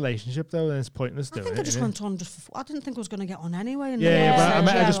for a relationship, though, then it's pointless I doing think it. I just innit? went on just for. I didn't think I was going to get on anyway. And Yeah, then yeah, they but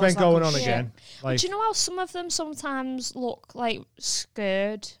said, I yeah, just was went like, going oh, on shit. again. Like, Do you know how some of them sometimes look like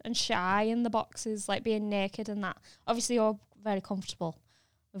scared and shy in the boxes, like being naked and that? Obviously, you're very comfortable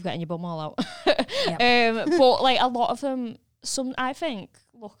with getting your bum all out. But like a lot of them, I think,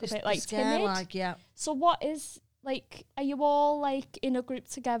 look a bit like Scare, timid. like, yeah. So what is, like, are you all like in a group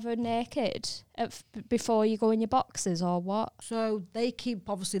together naked before you go in your boxes, or what? So they keep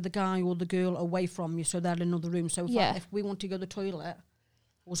obviously the guy or the girl away from you, so they're in another room. So if we want to go to the toilet,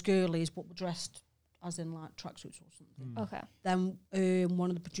 us girlies, but we're dressed as in like tracksuits or something, Okay. then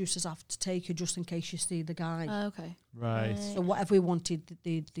one of the producers have to take you just in case you see the guy. Okay. right. So whatever we wanted,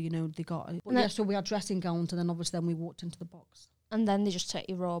 they got it. But And then- so we had dressing gowns, and then obviously then we walked into the box. And then they just take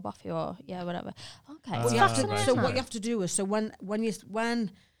your robe off you, or whatever. Okay. Ah, But you have to, right, so right. what you have to do is, so when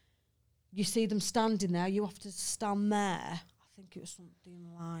you see them standing there, you have to stand there. I think it was something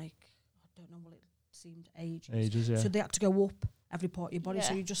like, I don't know what it seemed, ages. Yeah. So they had to go up every part of your body. So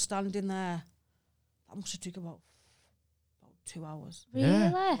Yeah. you're just standing there. That must have took about 2 hours. Really?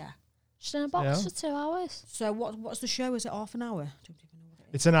 Yeah. Yeah. Just in a box Yeah. for 2 hours? So what's the show? Is it half an hour? I don't even know what it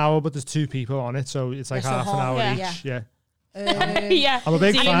is. It's an hour, but there's 2 people on it, so it's like Yeah, so half an hour yeah. each. Yeah. Yeah, I'm a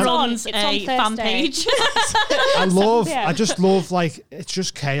big Dean's fan. on- Runs it's on a fan Thursday. page. I just love, like, it's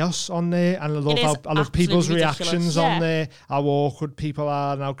just chaos on there, and I love people's absolutely ridiculous. reactions Yeah. on there, how awkward people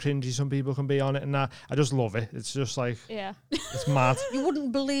are and how cringy some people can be on it, and that. I just love it. It's just like, Yeah. it's mad. You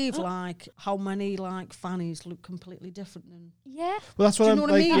wouldn't believe like how many like fannies look completely different than. Yeah. Well, that's what Do you I'm know what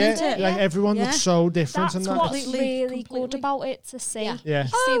I like. mean? Yeah, Isn't it? like Yeah. everyone Yeah. looks so different, That's and that. what's Completely- really good completely. about it to see. Yeah. Yeah. You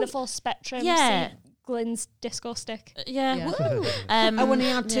see the full spectrum. Yeah. See Glenn's disco stick. Yeah. Yeah. Woo. And when he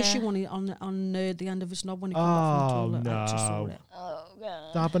had yeah. tissue on the end of his knob when he came back from the toilet, I just saw no. it. Oh,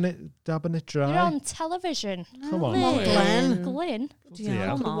 God. Dabbing it dry. You're on television. Come on. Come on, Glenn. Glenn. Yeah, hell. I'm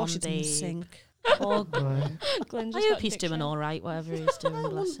Come gonna on, wash it in the babe. sink. Oh, Right. Glenn I just hope got he's doing addiction. all right, whatever he's doing. I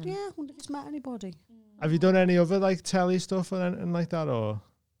Bless wonder, him. I wonder if he's met anybody. Have you done any other like telly stuff or anything like that, or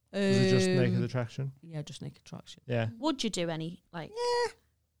is it just Naked Attraction? Yeah, just Naked Attraction. Yeah. Would you do any like? Yeah.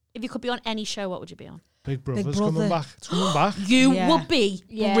 If you could be on any show, what would you be on? Big Brother's Brother. coming back. It's coming back. You Yeah. would be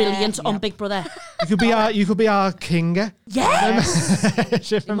Yeah. brilliant on Yep. Big Brother. You could be our kinga.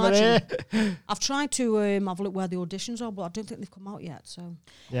 Yes. Imagine. I've tried to have a look where the auditions are, but I don't think they've come out yet. So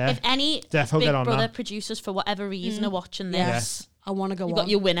Yeah. If any Defo Big get on Brother that. producers, for whatever reason, are watching Yeah. this, I want to go you've on. got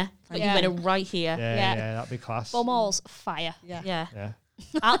your winner. Thank Got you. your winner right here. Yeah, Yeah. yeah, that'd be class. Bumall's fire. Yeah. Yeah. Yeah.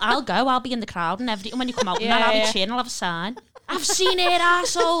 I'll go. I'll be in the crowd and everything. And when you come out, Yeah, I'll yeah. be cheering. I'll have a sign. I've seen it,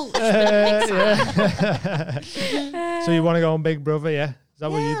 arsehole. So you want to go on Big Brother? Yeah. Is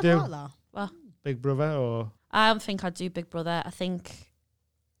that what you I do? like that. Big Brother or? I don't think I'd do Big Brother. I think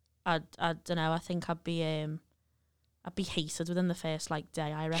I don't know. I think I'd be hated within the first like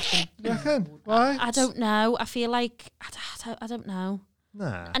day. I reckon. You reckon? Why? I don't know. I feel like I don't know.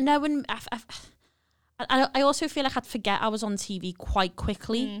 Nah. I know when I also feel like I'd forget I was on TV quite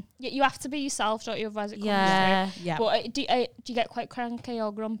quickly. You have to be yourself, don't you? Otherwise, it comes Yeah. through. Yeah. But do you get quite cranky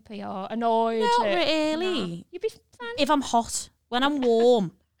or grumpy or annoyed? Not or- really. No. You'd be fine. If I'm hot, when I'm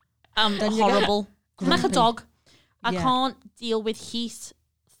warm, I'm Then you get horrible. I'm like a grumpy. dog. I Yeah. can't deal with heat,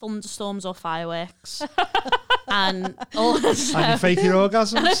 thunderstorms, or fireworks. And all And you fake your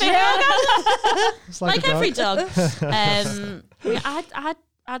orgasms? It's like a every dog. dog. Yeah,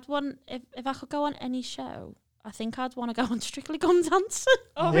 I'd want if I could go on any show. I think I'd want to go on Strictly Come Dancing.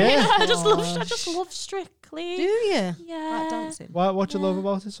 Oh, Yeah. I just love Strictly. Do you? Yeah. Like dancing. What you love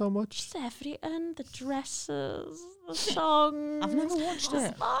about it so much? Just everything, the dresses, the songs. I've never watched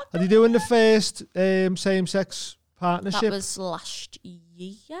it. Are they doing the first same-sex partnership? That was last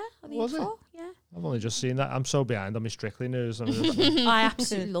year, I think. Was it? Before. Yeah. I've only just seen that. I'm so behind on my Strictly news. I'm just, I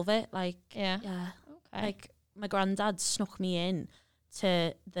absolutely love it. Like, Yeah. yeah. Okay. Like my granddad snuck me in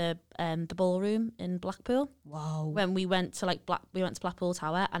to the ballroom in Blackpool Wow. when we went to Blackpool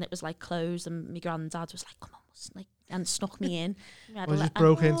Tower, and it was like closed, and my granddad was like, "Come on," and snuck me in. We had we a just le-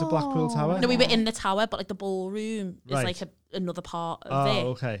 broke into Blackpool Tower. No, we were in the tower, but like the ballroom is Right. like another part of Oh, it.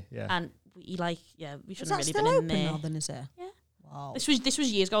 okay, yeah. And we Is shouldn't that really still been in open there. now then, is it? Yeah. Wow. This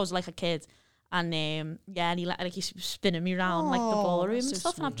was years ago. I was like a kid, and and he he's spinning me around like the Oh, ballroom that's and so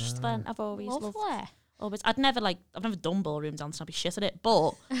stuff. And I've just I've always loved. Lovely. I've never done ballroom dancing. I'd be shit at it.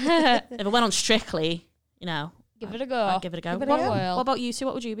 But if I went on Strictly, Give it a go. I'd give it a go. Give it a What, go. what about you two?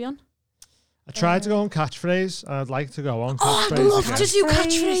 What would you be on? I tried to go on Catchphrase, and I'd like to go on Oh, Catchphrase I'd love again. to do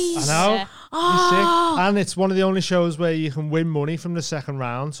catchphrase. I know. Yeah. It's Oh, sick. And it's one of the only shows where you can win money from the second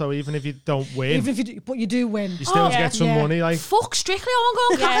round. So even if you don't win, Even if you do, but you do win. you still yeah. get some Yeah. money. Like, fuck Strictly. I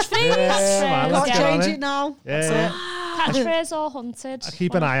want to go on Yeah. catchphrase. yeah, man, Catchphrase. let's Can't get on change it. it now. Yeah, Catchphrase or hunted? I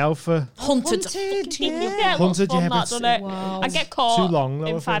keep an eye out for Hunted. Hunted, Yeah, yeah. it looks Hunted, fun, yeah, that, but doesn't it? Wow. I get caught too long though. I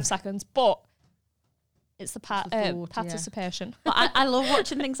in 5 think. seconds, but it's the the thought, yeah. participation. But I love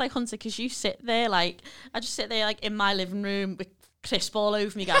watching things like Hunter because you sit there like I just sit there like in my living room with crisp all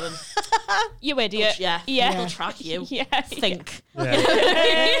over me going, You idiot. yeah, Yeah. they'll track you. Yeah. Think.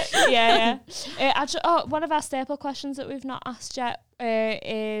 Yeah. One of our staple questions that we've not asked yet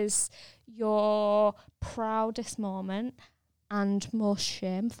is your proudest moment and most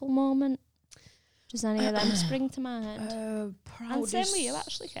shameful moment. Does any of them spring to mind? And Proudest, same with you,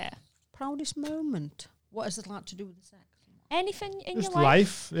 actually, Kate. proudest moment. What is it like to do with the sex? Anything in Just your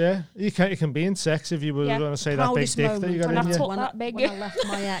life? life, yeah. You can be in sex if you were Yeah. going to say that big Proudest dick that moment you got when in I you. took when that I, big. when I left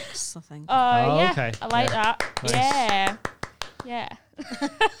my ex, I think. Oh, Yeah. okay. I like Yeah. that. Nice. Yeah. Yeah.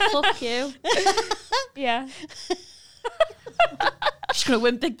 Fuck you. Yeah. Just gonna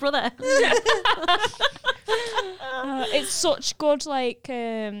win Big Brother. It's such good, like,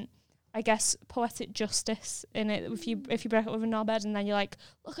 I guess, poetic justice in it. If you break up with a knobhead and then you're like,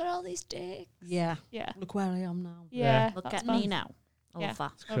 look at all these dicks. Yeah. Yeah. Look where I am now. Yeah. Look that's at fun. me now. I Yeah. love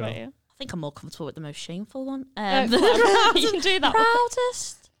that. What about Cool. you? I think I'm more comfortable with the most shameful one. You can do that one.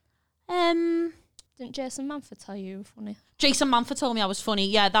 Proudest. Didn't Jason Manford tell you you were funny? Jason Manford told me I was funny.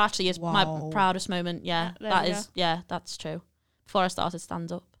 Yeah, that actually is my proudest moment. Yeah, that's true. Before I started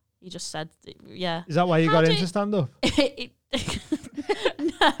stand up, he just said, yeah. Is that why you got into stand up? No.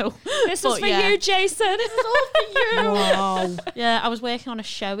 This is for you, Jason. This is all for you. Wow. Yeah, I was working on a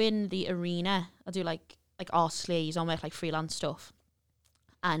show in the arena. I do like art sleaze on work, like freelance stuff.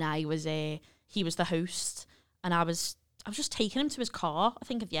 And he was the host, and I was just taking him to his car, I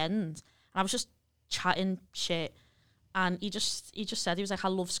think at the end, and I was just chatting shit, and he just said, he was like, I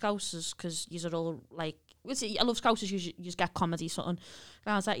love Scousers because you're all like, I love Scousers, you just get comedy something.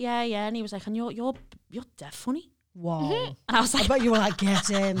 And I was like, yeah, and he was like, and you're dead funny. Wow. And I was like, I bet you were like, get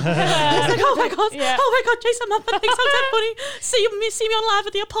him. I was like, oh my god, Jason Manford thinks I'm dead funny. See me on live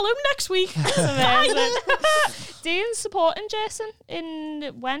at the Apollo next week. That's amazing. Dean's supporting Jason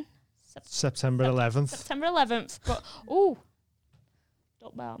in when? September 11th. September 11th. But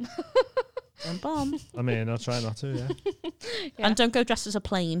don't bomb. Don't bomb. I mean, I'll try not to. Yeah. And don't go dressed as a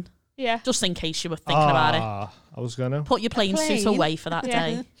plane. Yeah. Just in case you were thinking about it. I was gonna. Put your plane suit away for that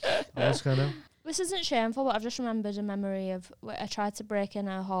day. I was gonna. This isn't shameful, but I've just remembered a memory of where I tried to break in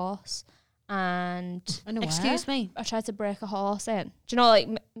a horse, and excuse me, I tried to break a horse in. Do you know, like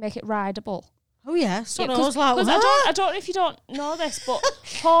make it rideable? Oh yes, yeah, I was like, I don't know if you don't know this, but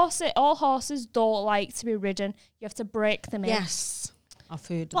all horses don't like to be ridden. You have to break them in. Yes, I've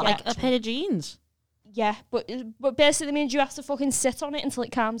heard. What, like a pair of jeans? Yeah, but basically means you have to fucking sit on it until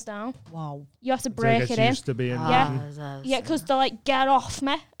it calms down. Wow. You have to break it in. Used to being yeah, because they're like, get off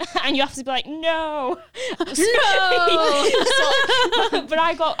me, and you have to be like, no, no. But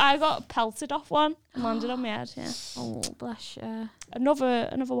I got pelted off one and landed on my head. Yeah. Oh, bless you.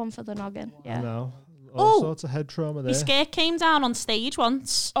 Another one for the noggin. Yeah. No. All sorts of head trauma there. My skirt came down on stage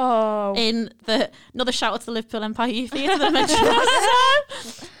once. Oh. In another shout out to the Liverpool Empire Youth Theatre that I mentioned.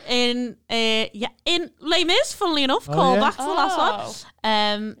 in Les Mis, funnily enough, call back to the last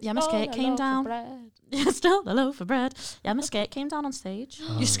one. My skirt came down. Still a loaf of bread. Yeah, my skirt came down on stage.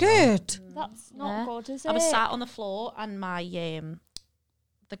 Your skirt? That's not good, is it? I was sat on the floor, and my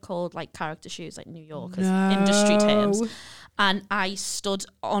they're called like character shoes, like New Yorkers industry terms. And I stood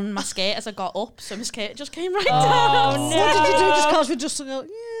on my skirt as I got up, so my skirt just came right down. Oh no! What did you do? Just because we just go,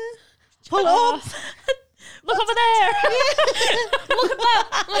 pull it up. Look over there. Look at that.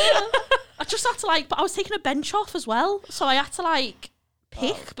 I just had to but I was taking a bench off as well, so I had to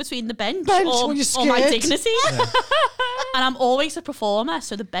pick between the bench or my dignity. Yeah. And I'm always a performer,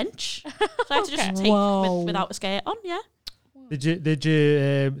 so the bench. So I had to just take without a skirt on. Yeah. Did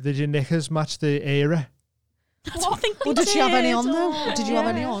your knickers match the era? I don't think did she have any on though? Did you have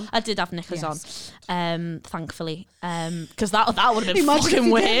any on? I did have knickers on, thankfully, because that would have been fucking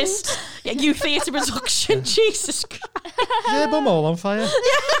worse. Yeah, you theatre production, Jesus Christ. Yeah, but I'm all on fire.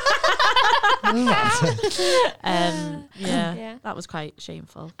 That was quite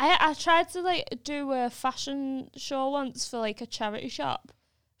shameful. I tried to do a fashion show once for a charity shop,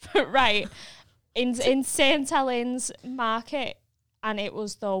 right, in St Helens Market. And it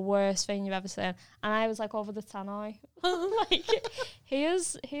was the worst thing you've ever seen. And I was over the tannoy.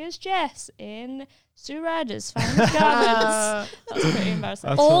 Here's Jess in Sue Ryder's finest garments. That's pretty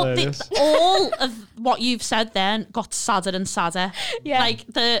embarrassing. All of what you've said then got sadder and sadder. Yeah.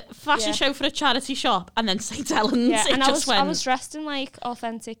 The fashion show for a charity shop and then St. Helens. Yeah, and I was dressed in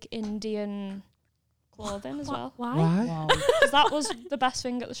authentic Indian clothing as well. Why? Because that was the best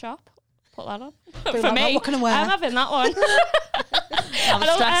thing at the shop. Put that on. For me, what can I wear? I'm having that one. I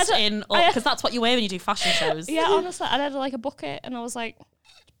was dressed in, because that's what you wear when you do fashion shows. Yeah, honestly, I had a bucket and I was like,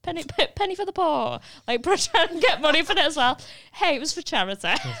 penny for the poor. Trying to get money for it as well. Hey, it was for charity.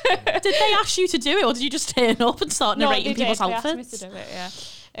 Did they ask you to do it, or did you just turn up and start narrating people's outfits? They asked me to do it, yeah.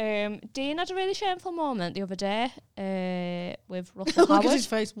 Dean had a really shameful moment the other day with Russell Howard. Look at his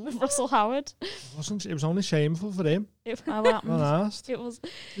face. With Russell Howard. It was only shameful for him. It was.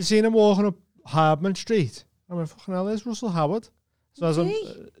 You seen him walking up Hardman Street? I went, fucking hell, there's Russell Howard. So as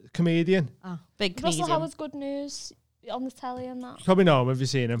a comedian. Big comedian. Russell Howard's Good News on the telly and that. You probably know him, have you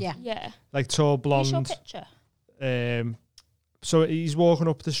seen him? Yeah. Tall, blonde. Can you show a picture? So he's walking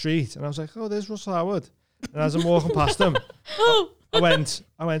up the street and I was like, oh, there's Russell Howard. And as I'm walking past him, I went,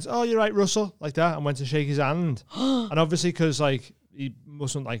 oh, you're right, Russell, like that, and went to shake his hand. And obviously, because he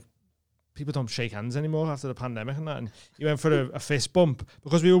mustn't people don't shake hands anymore after the pandemic and that. And he went for a fist bump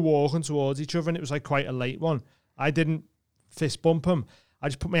because we were walking towards each other and it was quite a late one. I didn't fist bump him. I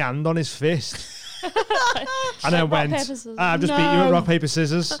just put my hand on his fist. And then went, I've just beat you at rock, paper,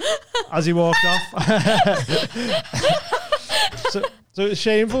 scissors as he walked off. So it's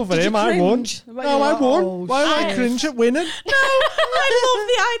shameful for Did him. you I won. cringe? No, I won. Oh, Why would I shit. cringe at winning? I love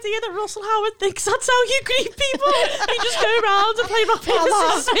the idea that Russell Howard thinks that's how you greet people. You just go around and play rock, paper,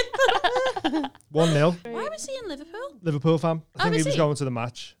 scissors with them. 1-0. Why was he in Liverpool? Liverpool fan. I think was he was he? going to the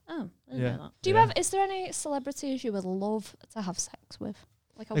match. Oh, I didn't Yeah. know that. Do you have? Is there any celebrities you would love to have sex with?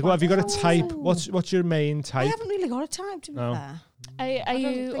 Like, Like, what have you got a wife? type? What's your main I type? haven't really got a type, to be No. fair. Are don't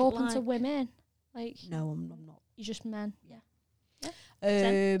you think open to like- women? Like, No, I'm not. you just men? Yeah.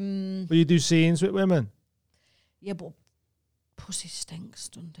 Will you do scenes with women? Yeah, but pussy stinks,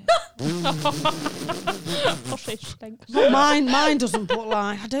 doesn't it? Pussy stinks. Not mine doesn't, but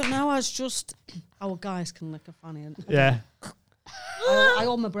like, I don't know, it's just, our guys can lick a fanny. And Yeah. I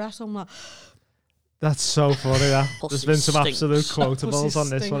hold my breath, I'm like, That's so funny, that. There's Pussy been some stinks. absolute quotables Pussy on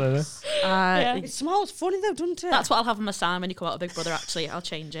this one, isn't it? Yeah. it smells funny though, doesn't it? That's what I'll have on my sign when you come out of Big Brother, actually. I'll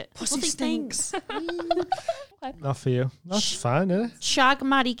change it. Pussy stinks. Not for you. That's fine, isn't it? Shag,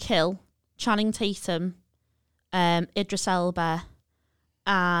 marry, kill. Channing Tatum, Idris Elba,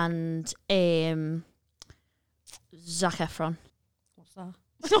 and Zac Efron. What's that?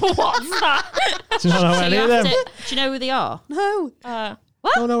 What's that? Do you not know So any you of have them? to- do you know who they are? No,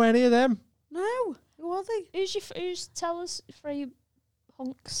 Don't know any of them. no. Who are they? Who's tell us three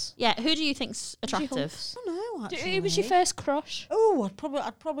hunks? Yeah, who do you think's attractive? hunks? I don't know, actually. Who was your first crush? Oh, I'd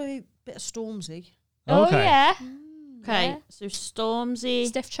probably bit of Stormzy. Oh Okay. yeah, Okay, Yeah. so Stormzy,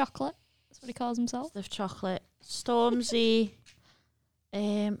 stiff chocolate. That's what he calls himself. Stiff Chocolate, Stormzy.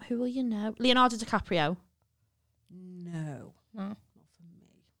 Who will you know? Leonardo DiCaprio. No. No,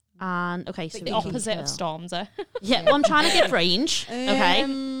 And okay, so the we can opposite of kill. Stormzy. Yeah, well, I'm trying to give range.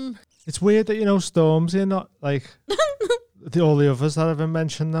 Okay. It's weird that you know Stormzy and not like all the others that have been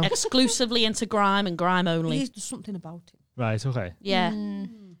mentioned though. Exclusively into grime and grime only. There's something about him. Right, okay. Yeah.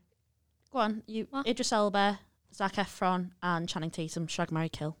 Mm. Go on. You What? Idris Elba, Zac Efron, and Channing Tatum. Shag, marry,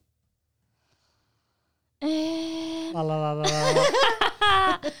 kill. La, la, la, la,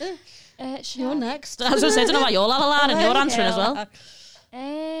 la. You're next. I was going to say, I don't know about your la la la, and you're answering as well.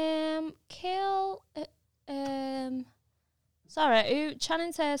 Kill. Sorry, who?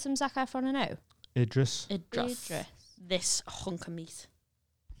 Channing Tatum, Zac Efron, and who? Idris. Idris. This hunk of meat.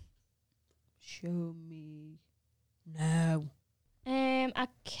 Show me. No. I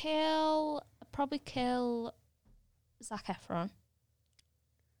probably kill Zac Efron.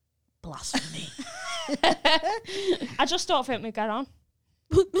 Blasphemy. I just don't think we get on.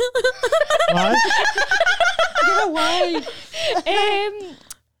 Why? No way. You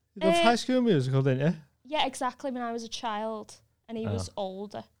love High School Musical, didn't you? Yeah, exactly. When I was a child, and he was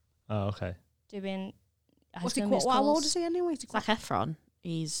older, Oh, okay. doing. What's he? High School How old Musicals. is he anyway? Zac Efron.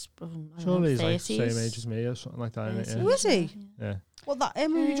 He's I don't know, Surely he's like 30s. the same age as me or something like that, isn't Who it? is he? Yeah. What, that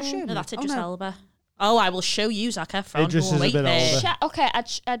movie you just showed me? No, that's Oh, Idris no. Elba. Oh, I will show you Zac Efron. Idris is a Wait bit there. older. Okay,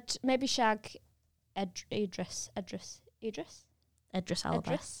 I'd maybe shag Idris. Idris Elba.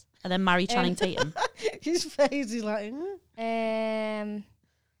 Idris. And then marry Channing Tatum. His face is like,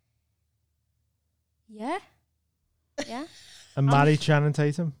 Yeah. Yeah, And marry Channing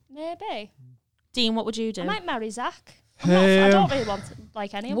Tatum. maybe. Dean, what would you do? I might marry Zach. I don't really want to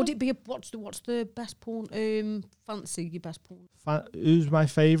like any of would them. it be what's the best porn? Fancy your best porn? Who's my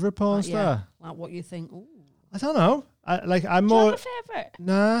favourite porn Like, star? Like what you think? Ooh. I don't know. I'm Do you more. have a favourite?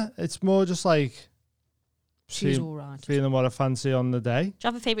 Nah, it's more just like She's see- all right. feeling what I fancy on the day. Do you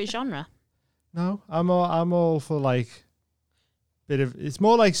have a favourite genre? No, I'm all for like bit of. It's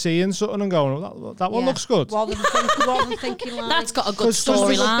more like seeing something and going, oh, that one Yeah. looks good. Rather than thinking like That's got a good 'Cause- 'cause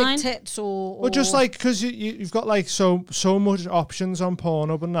there's big storyline. tits or Well, just like because you've got like so much options on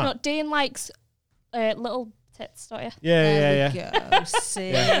Pornhub and that. No, Dean likes little tits, don't you? Yeah. Go.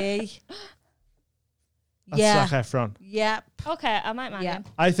 See. That's Yeah. Zac Efron. Yep. Okay, I might marry Yeah. him.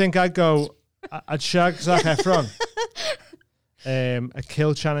 I think I'd go. I'd shag Zac Efron. I'd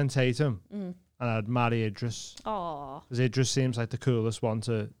kill Channing Tatum, and I'd marry Idris Oh, because Idris seems like the coolest one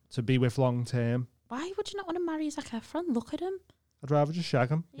to be with long term. why would you not want to marry Zac Efron? Look at him. I'd rather just shag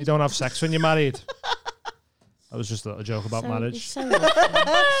him. You don't have sex when you're married. That was just a little joke about He's marriage. so lucky.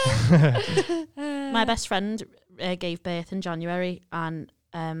 My best friend gave birth in January, and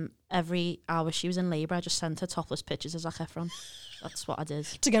every hour she was in labour, I just sent her topless pictures of Zac Efron. That's what I did.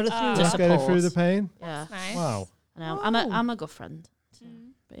 To go through To Just that. get it support. through the pain. Yeah, Nice. Wow. I know. Oh. I'm a good friend. So,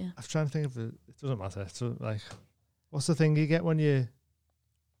 but yeah. I'm trying to think of it. It doesn't matter. So like, what's the thing you get when you're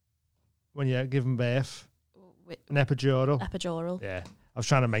giving birth? An epidural. Epidural. Yeah. I was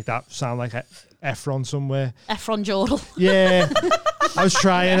trying to make that sound like Efron somewhere. Efron Jordal. Yeah. I was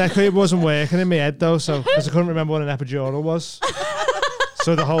trying. It wasn't working in my head though, so because I couldn't remember what an epidural was.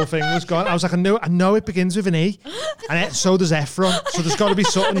 So the whole thing was gone. I was like, I know it begins with an E, and so does Ephron. So there's got to be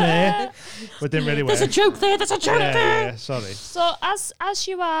something there, but it didn't really work. There's a joke there. Yeah, sorry. So as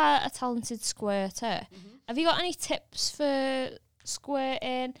you are a talented squirter, have you got any tips for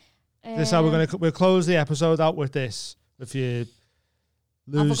squirting? This is how we'll close the episode out with this. If you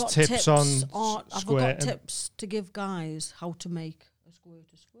lose tips on I've squirting, got tips to give guys how to make a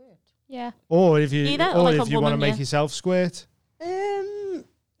squirt. Yeah. or if you Either, or like a want to woman, make yeah. yourself squirt.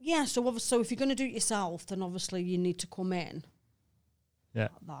 Yeah. So if you're going to do it yourself, then obviously you need to come in. Yeah.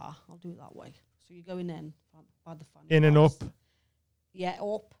 Like that. I'll do it that way. So you're going in by the fan. In and up, Yeah,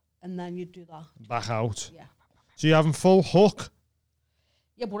 up, and then you do that. back out. Yeah. So you're having full hook.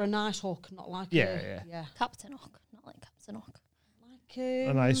 Yeah, but a nice hook, not like Yeah. Captain Hook, not like Captain Hook. Like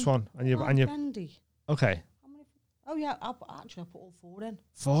A nice one, and you bendy. okay. Oh yeah, I put all 4 in at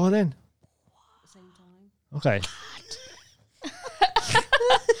 4 in. the same time. Okay.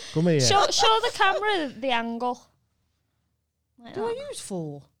 Come here. Show the camera the angle. Like Do that. I use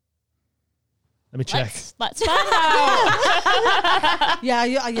 4? Let me check. Let's find out. Yeah,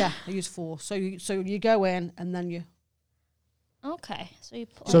 I use 4. So you go in and then you Okay, so you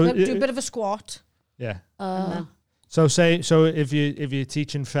put. So do a bit of a squat. Yeah. And then, So if you're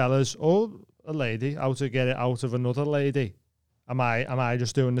teaching fellas or a lady how to get it out of another lady, am I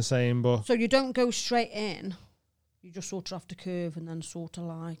just doing the same? But so you don't go straight in. You just sort of have to curve and then sort of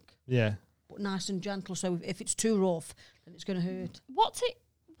like, yeah. but nice and gentle. So if it's too rough, then it's going to hurt. What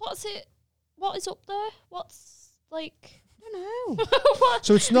is up there? What's like? I don't know. What?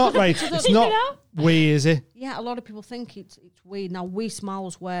 So it's not right. It's not wee, is it? Yeah, a lot of people think it's wee. Now wee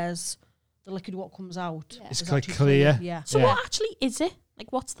smells, whereas the liquid what comes out. Yeah. It's is like actually clear. Yeah. So Yeah. what actually is it?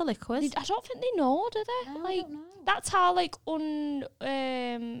 Like, what's the liquid? I don't think they know, do they? No, I like don't know. that's how like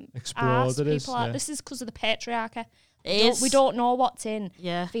Explored arse it is, people are. yeah. This is because of the patriarchy. It is. We don't know what's in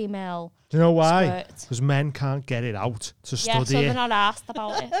Yeah. female. Do you know why? Squirt. Because men can't get it out to Yeah, study so they're it. not asked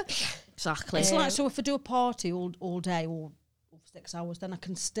about it. Exactly. It's like, so if I do a party all day or 6 hours, then I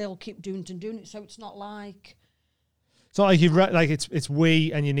can still keep doing it. So it's not like It's not like you've it's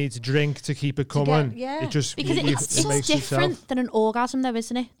wee and you need to drink to keep it To get- coming. yeah. It just because you- it's it so makes different yourself. than an orgasm, though,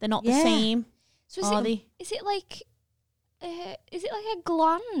 isn't it? They're not the Yeah. same. So Are they? is it like a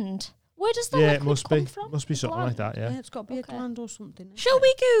gland? Where does the Yeah, it liquid must come be. from? Must be A something like gland? that. Yeah. it's got to be Okay. a gland or something. Shall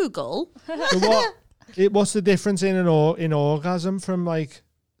we Google? So what's the difference in in orgasm from like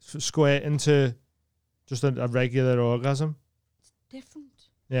squirting to just a regular orgasm? Different.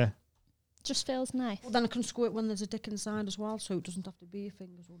 Yeah. Just feels nice. Well, then I can squirt when there's a dick inside as well, so it doesn't have to be your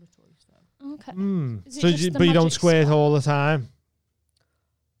fingers or the toy. So. Okay. Is it So just the but you don't magic squirt spot? all the time.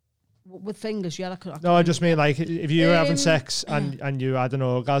 With fingers, yeah. No, I just mean like if you were having Um, sex and you had an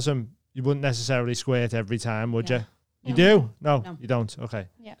orgasm, you wouldn't necessarily squirt every time, would Yeah. you? You No. do? No, No. you don't. Okay.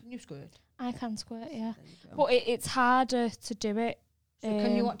 Can you squirt? I can squirt, yeah. There you go. But it's harder to do it. So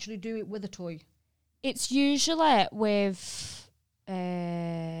can you um, actually do it with a toy? It's usually with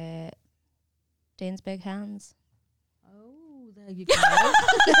Dean's big hands. Oh, there you go.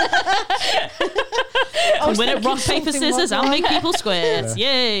 And win it rock, paper, something scissors, like and make people squirt.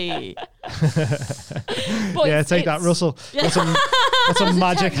 Yay. But Yeah, it's- take that, it's- Russell. That's some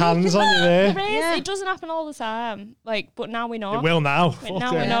magic hands on you there. There is. Yeah. It doesn't happen all the time. Like, but now we know. It will now. But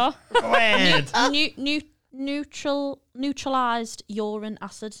now we know. Go ahead. Neutralized urine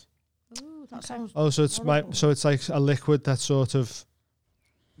acid. Oh, that sounds. Oh, so it's like a liquid that sort of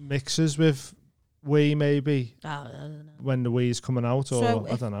mixes with wee maybe I don't know. when the wee's coming out, or So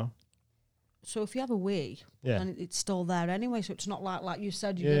I don't know. So if you have a wee, Yeah. then it's still there anyway. So it's not like you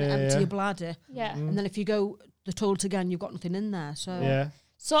said, you're going Yeah, to empty yeah. your bladder, Yeah. Mm. and then if you go the toilet again, you've got nothing in there. So Yeah.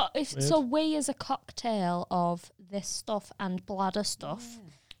 So Weird. wee is a cocktail of this stuff and bladder stuff.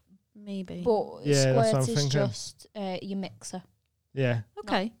 Maybe. But Yeah, that's what I'm squirt is thinking. just your mixer Yeah.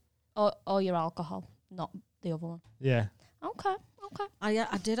 Okay. or your alcohol, not the other one. Yeah. Okay.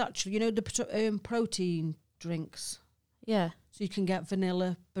 I did actually. You know the protein drinks, Yeah. so you can get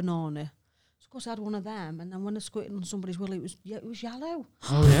vanilla, banana. So of course, I had one of them, and then when I squirted on somebody's willy, it was yellow.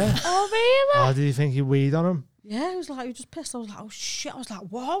 Oh yeah. Oh really? Oh, did you think you weed on him? Yeah, it was like you just pissed. I was like, oh shit! I was like,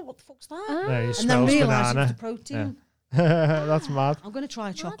 whoa, what the fuck's that? Ah. Yeah, he And then smells realised it was banana. the protein. That's mad. I'm going to try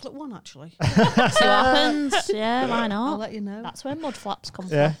a chocolate one actually. See what happens. Yeah, why I'll not? let you know. That's where mud flaps come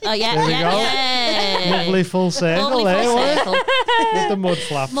Yeah. Oh, yeah, There we go. yeah. Lovely full circle Lovely there, full wasn't it? circle. With the mud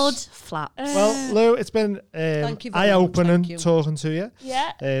flaps. Mud flaps. Well, Lou, it's been Thank you very much, eye-opening thank you. talking to you. from.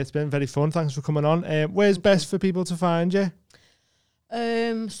 Yeah. It's been very fun. Thanks for coming on. Where's best for people to find you?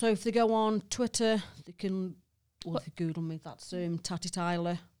 So if they go on Twitter, they can, or if they Google me, that's Tatty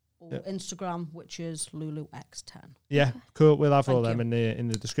Tyler, or Instagram, which is LuluX10. Yeah, cool. We'll have all Thank them in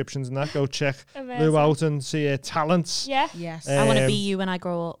the descriptions and that. Go check Amazing. Lou out and see her talents. Yeah. Yes. I want to be you when I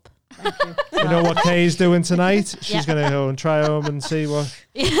grow up. Thank you. You know what Kay's doing tonight? She's Yeah. going to go and try home and see what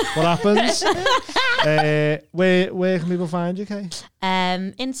happens. Where can people find you, Kay?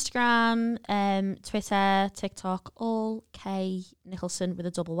 Instagram, Twitter, TikTok, all K Nicholson with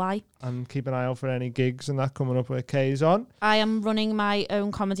a double Y. And keep an eye out for any gigs and that coming up where Kay's on. I am running my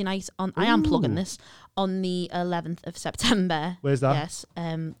own comedy night on. I am plugging this on the 11th of September. Where's that? Yes,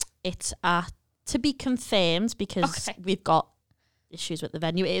 it's to be confirmed because we've got issues with the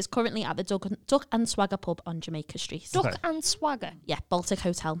venue. It is currently at the Duck and Swagger pub on Jamaica Street. Duck and Swagger. Yeah, Baltic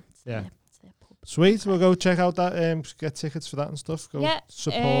Hotel. Yeah. It's their pub. Sweet. We'll go check out that. Get tickets for that and stuff. Go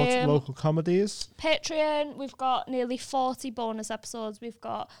support local comedies. Patreon, we've got nearly 40 bonus episodes. We've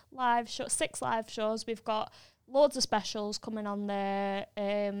got 6 live shows. We've got loads of specials coming on there.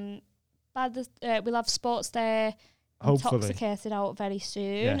 We'll have Sports Day. Hopefully. Intoxicated out very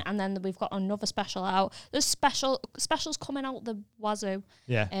soon, and then we've got another special out. There's specials coming out the wazoo.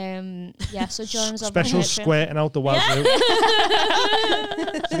 Yeah. So join us. Special squirting out the wazoo.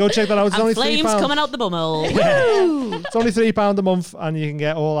 So go check that out. It's And only flames £3. coming out the bumhole. It's only £3 a month, and you can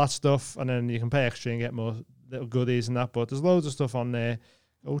get all that stuff, and then you can pay extra and get more little goodies and that. But there's loads of stuff on there.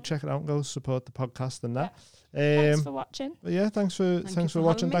 Go check it out and go support the podcast and that. Thanks for watching. But yeah, thanks for for watching.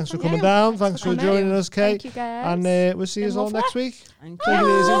 having me. Thanks for Thank coming you. down. Thanks Thanks for for joining us, Kate. Thank you, guys. And we'll see you Been all lovely. next week. Thank Take it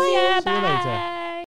you. easy. Oh, yeah, See you later. bye.